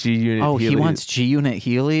 the G unit. Oh, he Heelys. wants G unit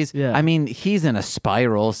Heelys? Yeah. I mean, he's in a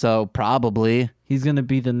spiral, so probably. He's gonna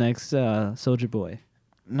be the next Soldier Boy.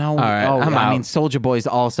 No, right, I'm I out. mean, Soldier Boy's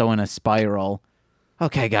also in a spiral.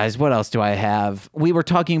 Okay, guys, what else do I have? We were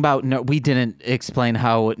talking about, we didn't explain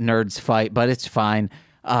how nerds fight, but it's fine.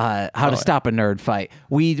 How to stop a nerd fight.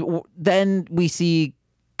 Then we see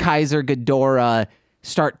Kaiser Ghidorah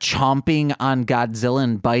start chomping on Godzilla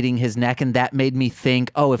and biting his neck, and that made me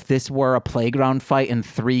think, oh, if this were a playground fight and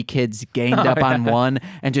 3 kids ganged up on one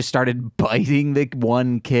and just started biting the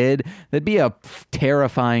one kid, that'd be a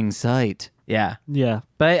terrifying sight. Yeah. Yeah.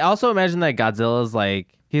 But I also imagine that Godzilla's like,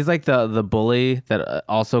 he's like the bully that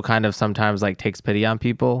also kind of sometimes like takes pity on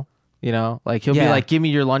people, you know? Like he'll be Yeah. like, give me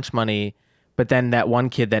your lunch money. But then that one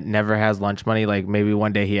kid that never has lunch money, like maybe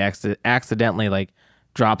one day he accidentally like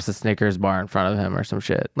drops a Snickers bar in front of him or some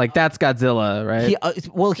shit. Like that's Godzilla,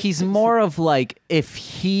 right? He's more of like, if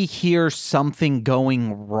he hears something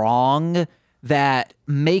going wrong that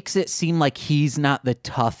makes it seem like he's not the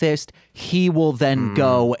toughest, he will then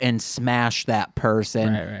go and smash that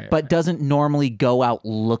person, but doesn't normally go out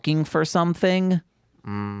looking for something.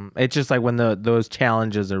 It's just like when those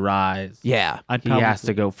challenges arise, Yeah. I'd he probably has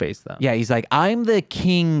to go face them. Yeah, he's like, I'm the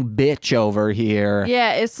king bitch over here.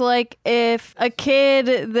 Yeah, it's like if a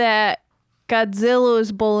kid that Godzilla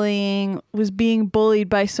was bullying was being bullied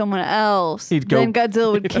by someone else, He'd go- then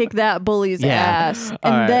Godzilla would kick that bully's Yeah. ass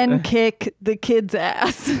and right. then kick the kid's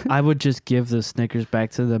ass. I would just give the Snickers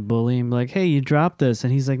back to the bully and be like, hey, you dropped this.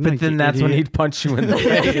 And he's like, no, But then you that's when idiot." he'd punch you in the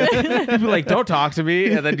face. He'd be like, don't talk to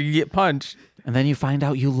me. And then you get punched. And then you find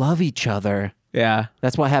out you love each other. Yeah.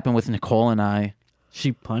 That's what happened with Nicole and I.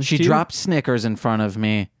 She punched She you? dropped Snickers in front of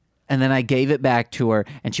me, and then I gave it back to her,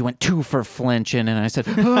 and she went 2 for flinching, and I said,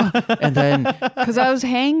 "Ah," and then Because I was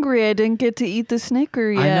hangry. I didn't get to eat the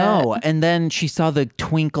Snicker yet. I know, and then she saw the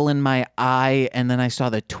twinkle in my eye, and then I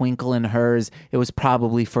saw the twinkle in hers. It was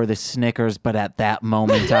probably for the Snickers, but at that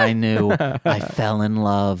moment I knew I fell in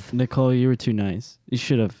love. Nicole, you were too nice. You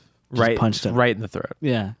should have just punched him. right in the throat.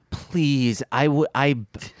 Yeah. Please, I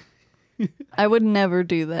I would never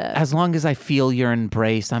do that. as long as I feel your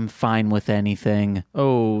embrace, I'm fine with anything.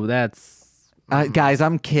 Oh, that's Guys,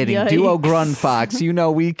 I'm kidding. Yikes. Duo Grunfox, you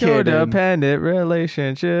know we kidding. codependent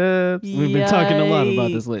relationships. We've been talking a lot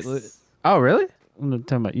about this lately. Oh, really? I'm not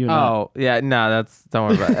talking about you and I. Oh, yeah. No, don't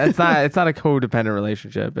worry about it. It's not a codependent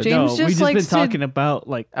relationship. James No, just we just been likes to- talking about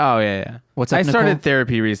like Oh, yeah. What's up, I started Nicole?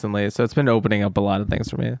 therapy recently, so it's been opening up a lot of things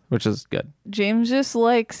for me, which is good. James just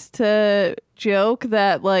likes to joke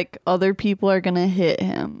that like other people are gonna hit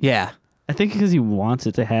him. Yeah. I think because he wants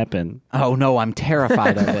it to happen. Oh no, I'm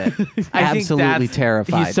terrified of it. I think Absolutely that's-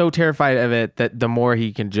 terrified. He's so terrified of it that the more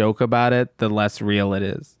he can joke about it, the less real it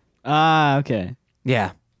is. Ah, okay.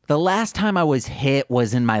 Yeah. The last time I was hit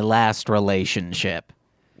was in my last relationship.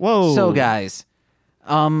 Whoa. So guys,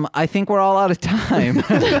 I think we're all out of time.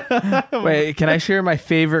 Wait, can I share my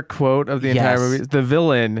favorite quote of the entire Yes. movie? The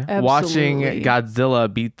villain watching Absolutely.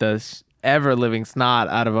 Godzilla beat the ever-living snot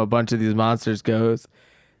out of a bunch of these monsters goes,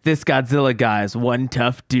 "This Godzilla guy's one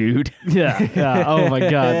tough dude." Yeah, yeah. Oh my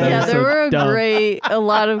god. That Yeah, was there so were dumb. a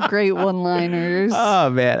lot of great one-liners. Oh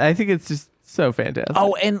man, I think it's just so fantastic.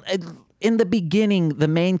 Oh, and in the beginning, the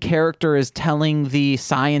main character is telling the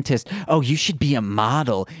scientist, "Oh, you should be a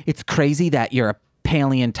model. It's crazy that you're a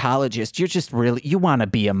paleontologist. You're just you want to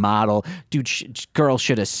be a model." Dude, girl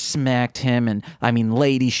should have smacked him, and I mean,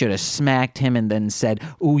 lady should have smacked him and then said,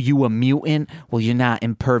 "Ooh, you a mutant? Well, you're not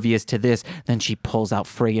impervious to this." Then she pulls out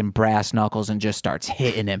friggin' brass knuckles and just starts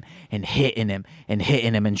hitting him and hitting him and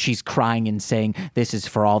hitting him, and she's crying and saying, "This is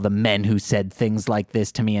for all the men who said things like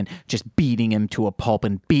this to me," and just beating him to a pulp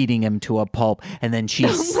and beating him to a pulp. And then she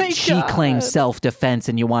God. claims self-defense,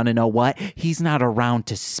 and you want to know what? He's not around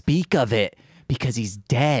to speak of it, because he's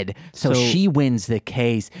dead. So she wins the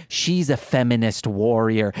case. She's a feminist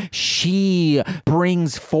warrior. She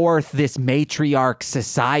brings forth this matriarch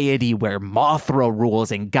society where Mothra rules,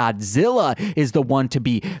 and Godzilla is the one to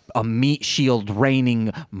be a meat shield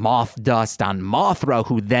raining moth dust on Mothra,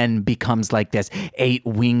 who then becomes like this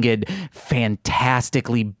 8-winged,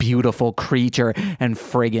 fantastically beautiful creature and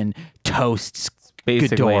friggin' toasts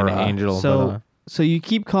Basically an Ghidorah. angel. So you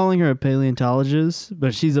keep calling her a paleontologist,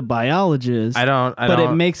 but she's a biologist. I don't. But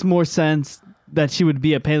it makes more sense that she would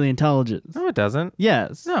be a paleontologist. No, it doesn't.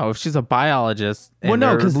 Yes. No, if she's a biologist and Well, no,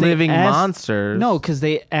 they're because living monsters. No, because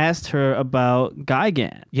they asked her about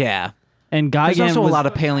Gigan, Yeah. and Gigan There's also was, a lot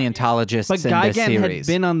of paleontologists but in this Gigan series.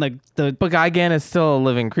 had been on the But Gigan is still a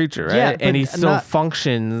living creature, right? Yeah, but and he still not-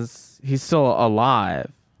 functions. He's still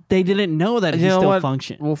alive. They didn't know that he You know still what?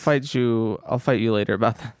 functioned. We'll fight you. I'll fight you later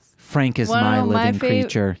about this. Frank is Wanna my know my living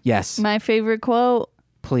creature. Yes, My favorite quote: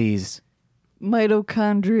 please.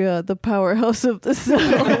 "Mitochondria, the powerhouse of the cell."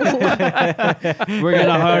 We're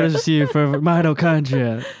gonna harness you for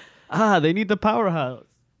mitochondria. They need the powerhouse.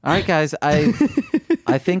 All right, guys.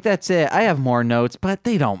 I think that's it. I have more notes, but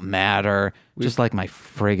they don't matter. Just like my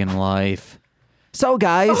friggin' life. So,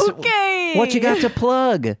 guys, Okay. what you got to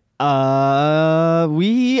plug?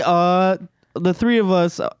 We the three of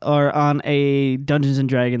us are on a Dungeons and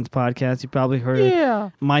Dragons podcast. You probably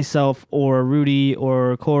heard myself or Rudy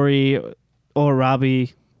or Corey or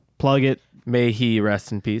Robbie plug it. May he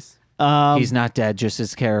rest in peace. He's not dead, just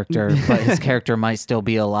his character, but his character might still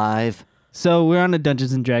be alive. So we're on a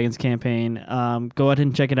Dungeons and Dragons campaign. Go ahead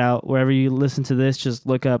and check it out wherever you listen to this. Just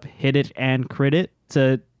look up "Hit It and Crit It." It's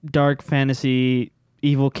a dark fantasy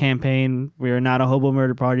evil campaign. We are not a hobo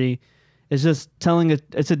murder party. It's just telling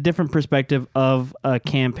it's a different perspective of a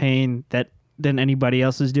campaign than anybody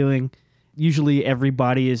else is doing. Usually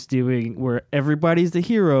everybody is doing where everybody's the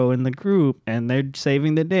hero in the group and they're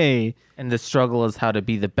saving the day. And the struggle is how to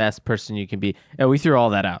be the best person you can be. And we threw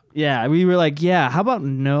all that out. Yeah, we were like, how about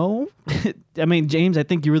no? I mean, James, I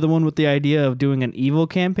think you were the one with the idea of doing an evil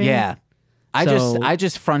campaign. Yeah. I So-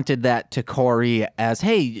 just fronted that to Corey as,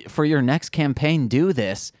 hey, for your next campaign, do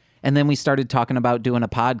this. And then we started talking about doing a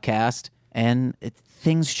podcast, and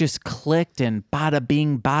things just clicked, and bada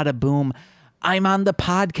bing, bada boom. I'm on the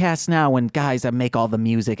podcast now, and guys, I make all the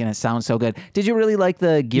music, and it sounds so good. Did you really like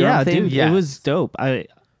the Gear Yeah, thing? dude, Yes. it was dope. I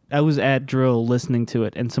was at Drill listening to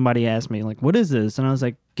it, and somebody asked me, like, what is this? And I was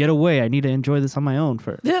like, get away. I need to enjoy this on my own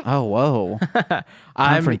first. Oh, whoa.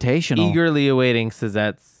 I'm Confrontational. eagerly awaiting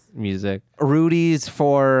Suzette's music. Rudy's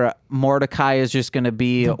for Mordecai is just going to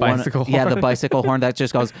be The bicycle Yeah, the horn. bicycle horn that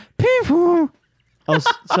just goes. Pew-hoo. Oh,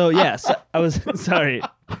 so yes, I was sorry.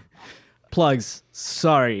 Plugs.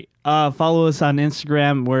 Sorry. Follow us on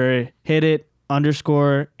Instagram. We're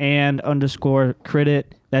HitIt_and_crit.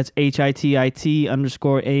 That's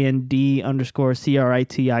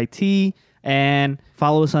HITIT_AND_CRITIT. And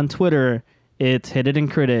follow us on Twitter. It's Hit It and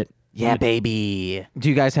Crit It. Yeah, baby. Do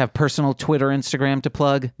you guys have personal Twitter, Instagram to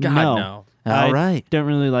plug? God, no. All right. I don't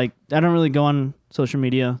really go on social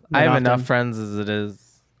media. I that have often. enough friends as it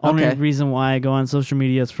is. Only Okay. reason why I go on social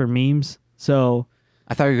media is for memes. So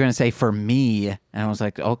I thought you were going to say for me. And I was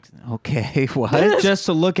like, okay, what? just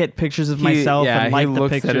to look at pictures of myself and like he the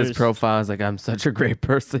looks pictures. at his profile. I was like, I'm such a great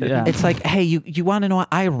person. Yeah. It's like, hey, you want to know what?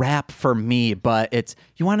 I rap for me, but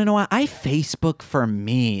you want to know what? I Facebook for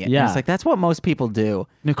me. And Yeah. it's like, that's what most people do.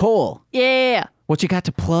 Nicole, Yeah. what you got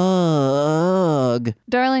to plug?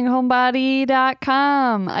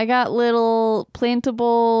 DarlingHomebody.com. I got little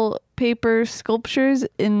plantable paper sculptures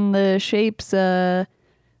in the shapes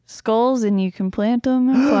skulls, and you can plant them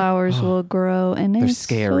and flowers will grow, and They're it's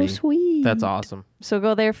scary. so sweet. That's awesome. So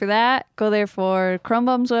go there for that. Go there for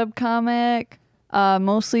Crumbum's webcomic,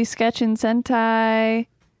 mostly sketch and Sentai.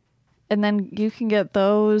 And then you can get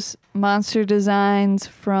those monster designs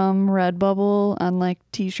from Redbubble on like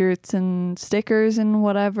t-shirts and stickers and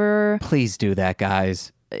whatever. Please do that,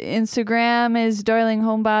 guys. Instagram is Darling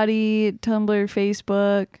Homebody, Tumblr,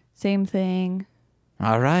 Facebook, same thing.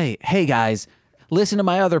 All right. Hey, guys, listen to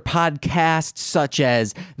my other podcasts, such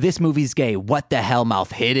as This Movie's Gay, What the Hell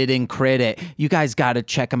Mouth, Hit It and Crit It. You guys got to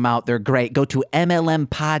check them out. They're great. Go to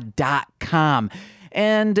MLMpod.com.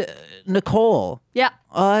 And Nicole, Yeah.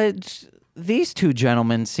 these two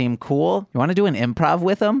gentlemen seem cool. You want to do an improv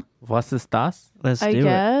with them? Was das? Let's I do it.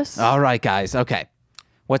 guess. All right, guys. Okay.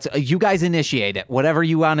 You guys initiate it. Whatever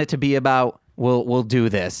you want it to be about, we'll do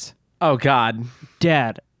this. Oh, God.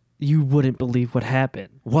 Dad, you wouldn't believe what happened.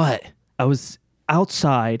 What? I was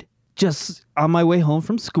outside just on my way home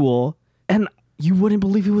from school, and you wouldn't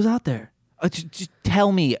believe he was out there. Just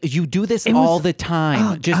tell me, you do this It was- all the time.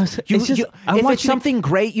 Oh, it's just- I if want it's you to- something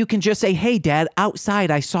great, you can just say, "Hey, Dad, outside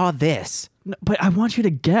I saw this." No, but I want you to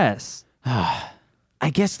guess. I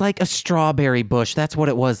guess like a strawberry bush. That's what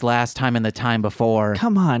it was last time and the time before.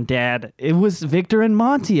 Come on, Dad. It was Victor and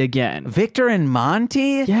Monty again. Victor and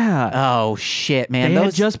Monty? Yeah. Oh shit, man. They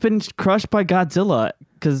had just been crushed by Godzilla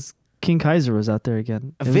because King Kaiser was out there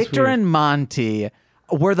again. It was Victor weird. and Monty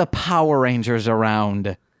were the Power Rangers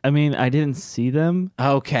around. I mean, I didn't see them.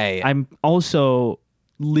 Okay. I'm also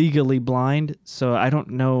legally blind, so I don't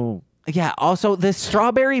know Yeah, also, this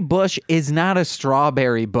strawberry bush is not a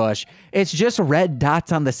strawberry bush. It's just red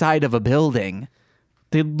dots on the side of a building.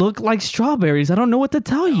 They look like strawberries. I don't know what to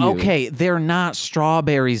tell you. Okay, they're not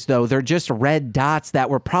strawberries, though. They're just red dots that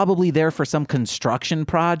were probably there for some construction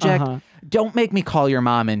project. Don't make me call your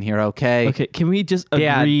mom in here, okay? Okay, can we just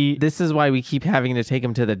Yeah, agree? this is why we keep having to take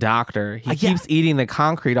him to the doctor. He Yeah. keeps eating the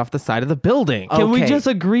concrete off the side of the building. Can we Okay. just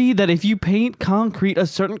agree that if you paint concrete a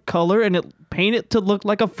certain color and paint it to look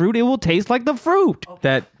like a fruit, it will taste like the fruit?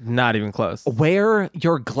 That not even close. Wear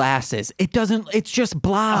your glasses. It's just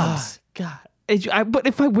blobs. God. But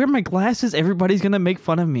if I wear my glasses, everybody's going to make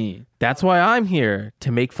fun of me. That's why I'm here,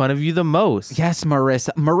 to make fun of you the most. Yes, Marissa.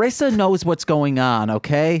 Marissa knows what's going on,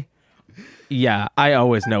 okay? Yeah, I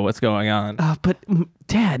always know what's going on. But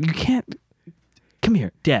Dad, you can't. Come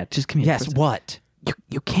here, Dad. Just come here. Yes, what?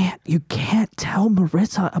 You can't tell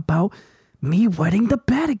Marissa about me wetting the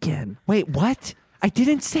bed again. Wait, what? I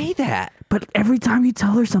didn't say that. But every time you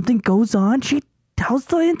tell her something goes on, she tells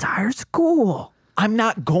the entire school. I'm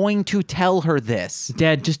not going to tell her this.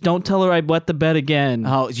 Dad, just don't tell her I wet the bed again.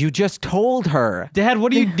 Oh, you just told her. Dad,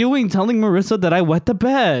 what are you doing telling Marissa that I wet the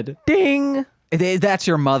bed? Ding! That's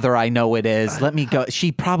your mother, I know it is. Let me go.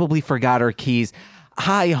 She probably forgot her keys.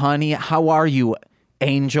 Hi, honey. How are you?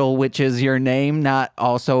 Angel, which is your name, not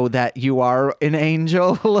also that you are an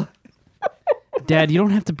angel. Dad, you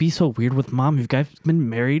don't have to be so weird with Mom. You guys have been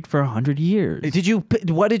married for 100 years.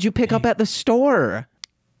 What did you pick up at the store?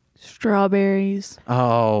 Strawberries.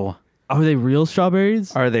 Oh. Are they real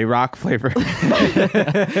strawberries? Are they rock flavored?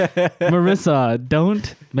 Marissa,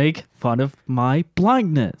 don't make fun of my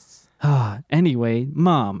blindness. Anyway,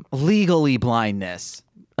 Mom. Legally blindness.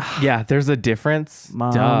 Yeah, there's a difference.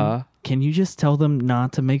 Mom, Duh. can you just tell them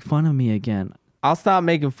not to make fun of me again? I'll stop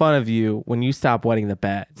making fun of you when you stop wetting the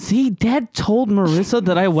bed. See, Dad told Marissa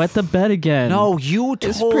that I wet the bed again. No, you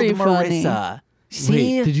It's told pretty funny. Marissa.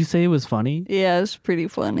 See? Wait, did you say it was funny? Yeah, it's pretty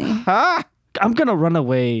funny. I'm gonna run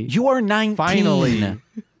away. You are 19. Finally.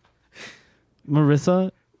 Marissa,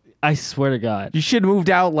 I swear to God. You should have moved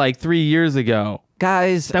out like 3 years ago.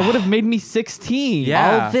 Guys, That would have made me 16.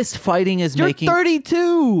 Yeah. all this fighting is You're making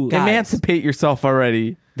 32. Guys. Emancipate yourself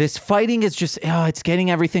already. this fighting is just it's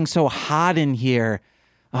getting everything so hot in here.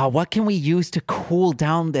 What can we use to cool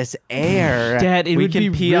down this air? Dad, it We would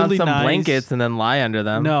can be pee really on some nice. blankets and then lie under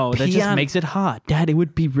them. No, that Pee just on- makes it hot. Dad, it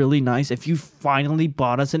would be really nice if you finally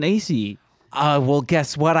bought us an AC. Well,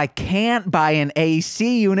 guess what? I can't buy an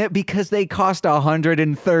AC unit because they cost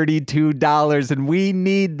 $132, and we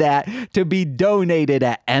need that to be donated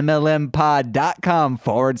at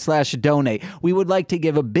mlmpod.com/donate. We would like to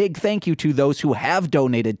give a big thank you to those who have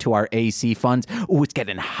donated to our AC funds. Ooh, it's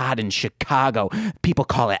getting hot in Chicago. People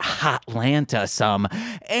call it Hotlanta some.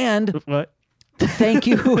 And What? thank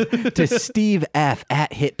you to Steve F.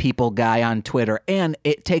 at Hit People Guy on Twitter, and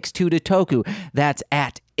It Takes Two to Toku. That's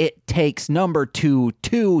at It Takes #2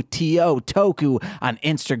 Toku on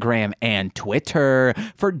Instagram and Twitter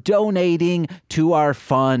for donating to our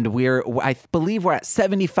fund. I believe we're at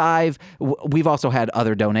 75. We've also had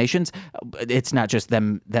other donations. It's not just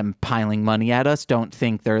them piling money at us. Don't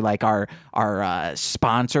think they're like our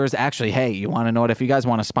sponsors. Actually, hey, you want to know what? If you guys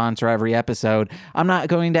want to sponsor every episode, I'm not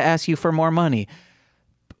going to ask you for more money.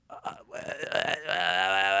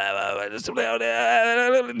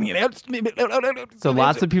 So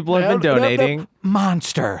lots of people have been donating.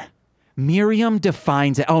 Monster. Miriam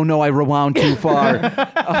defines it. Oh no, I rewound too far.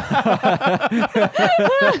 I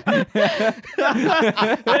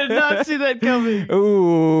did not see that coming.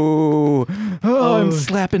 Ooh. Oh, I'm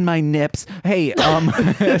slapping my nips. Hey,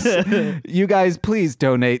 you guys please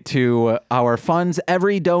donate to our funds.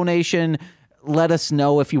 Every donation, let us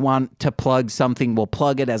know if you want to plug something. We'll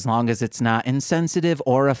plug it as long as it's not insensitive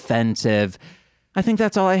or offensive. I think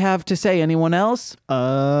that's all I have to say. Anyone else?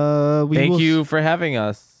 Thank you for having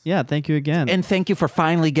us. Yeah, thank you again. And thank you for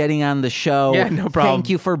finally getting on the show. Yeah, no problem. Thank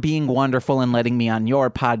you for being wonderful and letting me on your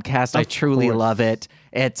podcast. I truly course. love it.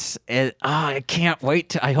 I can't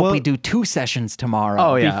wait. I hope Well- we do 2 sessions tomorrow.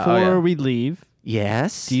 Oh, yeah. Before we leave,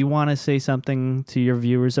 Yes. do you want to say something to your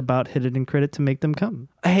viewers about Hit It and Credit to make them come?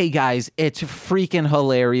 Hey guys, it's freaking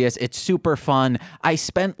hilarious. It's super fun. I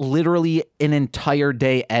spent literally an entire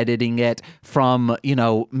day editing it, from,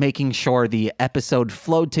 making sure the episode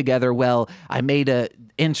flowed together well. I made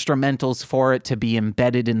instrumentals for it to be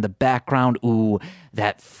embedded in the background. Ooh,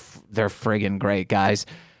 they're friggin' great, guys.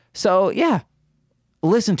 So yeah,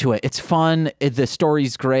 listen to it. It's fun. The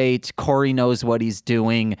story's great. Corey knows what he's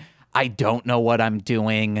doing. I don't know what I'm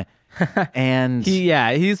doing. And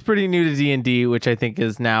He's pretty new to D&D, which I think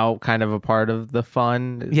is now kind of a part of the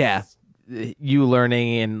fun. Yeah. You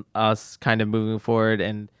learning and us kind of moving forward,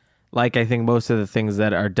 and like I think most of the things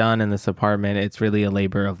that are done in this apartment, it's really a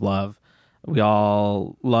labor of love. We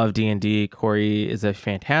all love D&D. Corey is a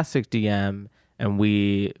fantastic DM, and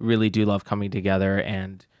we really do love coming together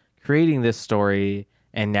and creating this story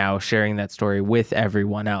and now sharing that story with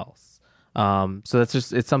everyone else. So that's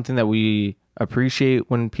just, it's something that we appreciate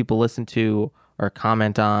when people listen to or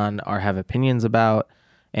comment on or have opinions about,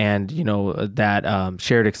 and, you know, that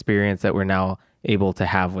shared experience that we're now able to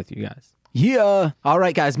have with you guys. Yeah. All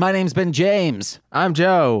right, guys. My name's been James. I'm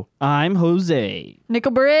Joe. I'm Jose.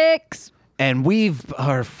 Nickel bricks. And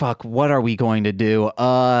what are we going to do?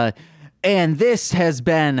 And this has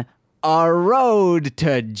been our road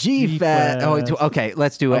to G-Fest. G-Fest. Oh, okay,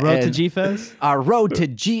 let's do it. A road to And G-Fest? Our road to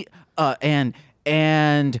G, and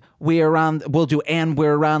we're on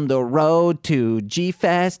the road to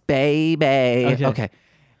G-Fest, baby. Okay.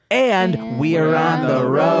 And we're on the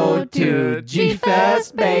road to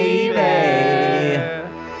G-Fest, baby.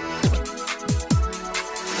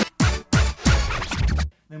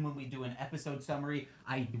 Then when we do an episode summary,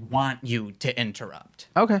 I want you to interrupt.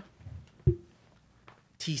 Okay.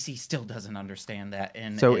 TC still doesn't understand that.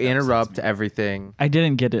 And So it upsets interrupt me. everything. I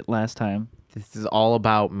didn't get it last time. This is all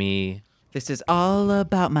about me. This is all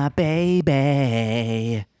about my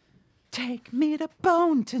baby. Take me to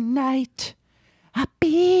bone tonight. I'll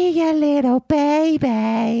be your little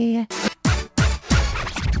baby.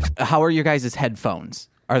 How are your guys' headphones?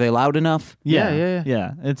 Are they loud enough? Yeah.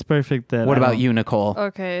 Yeah, it's perfect. That What I about don't- you, Nicole?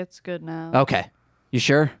 Okay, it's good now. Okay. You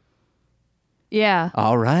sure? Yeah,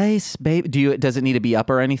 All right, babe. Does it need to be up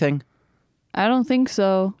or anything? I don't think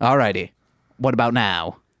so. Alrighty. What about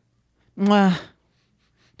now? Mwah.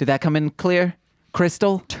 Did that come in clear?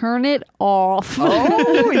 Crystal? Turn it off.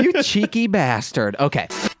 Oh, you cheeky bastard. Okay.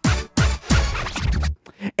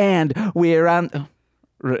 And we're on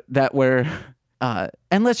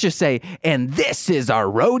and let's just say, and this is our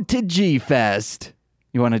road to G-Fest.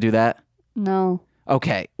 You want to do that? No.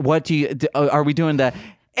 Okay. What do you, are we doing the,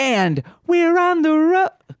 and we're on the road.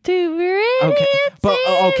 Okay. But,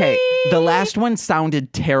 okay. The last one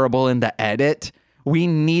sounded terrible in the edit. We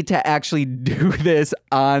need to actually do this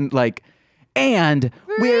on like, and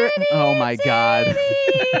we're, oh my God.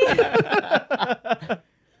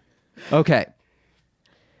 Okay.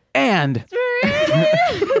 And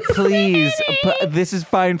please, this is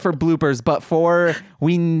fine for bloopers, but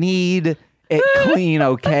we need it clean,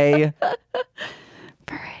 okay?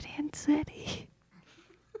 Viridian City.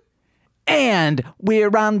 And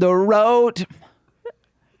we're on the road.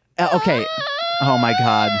 Okay. Oh my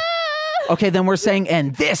God. Okay, then we're saying,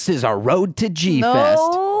 and this is our road to G-Fest.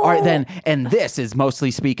 No. All right, then, and this is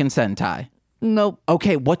mostly speaking Sentai. Nope.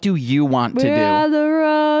 Okay, what do you want to We're do? on the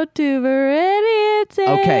road to Viridian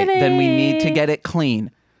City. Okay, then we need to get it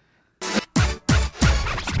clean.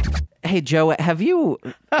 Hey Joe, have you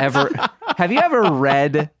ever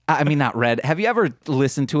read? I mean, not read. Have you ever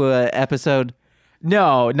listened to an episode?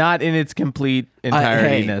 No, not in its complete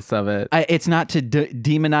entiretyness of it. It's not to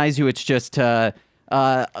demonize you. It's just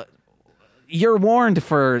you're warned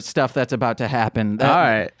for stuff that's about to happen. All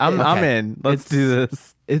right, I'm Okay. in. Let's do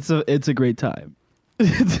this. It's a great time.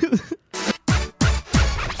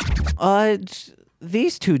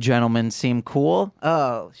 These two gentlemen seem cool.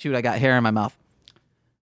 Oh, shoot, I got hair in my mouth.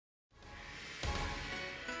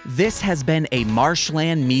 This has been a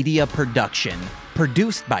Marshland Media production,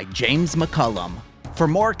 produced by James McCullum. For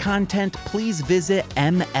more content, please visit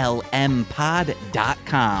mlmpod.com.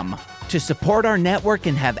 To support our network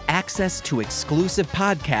and have access to exclusive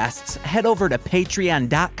podcasts, head over to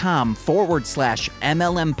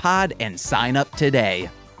patreon.com/MLMpod and sign up today.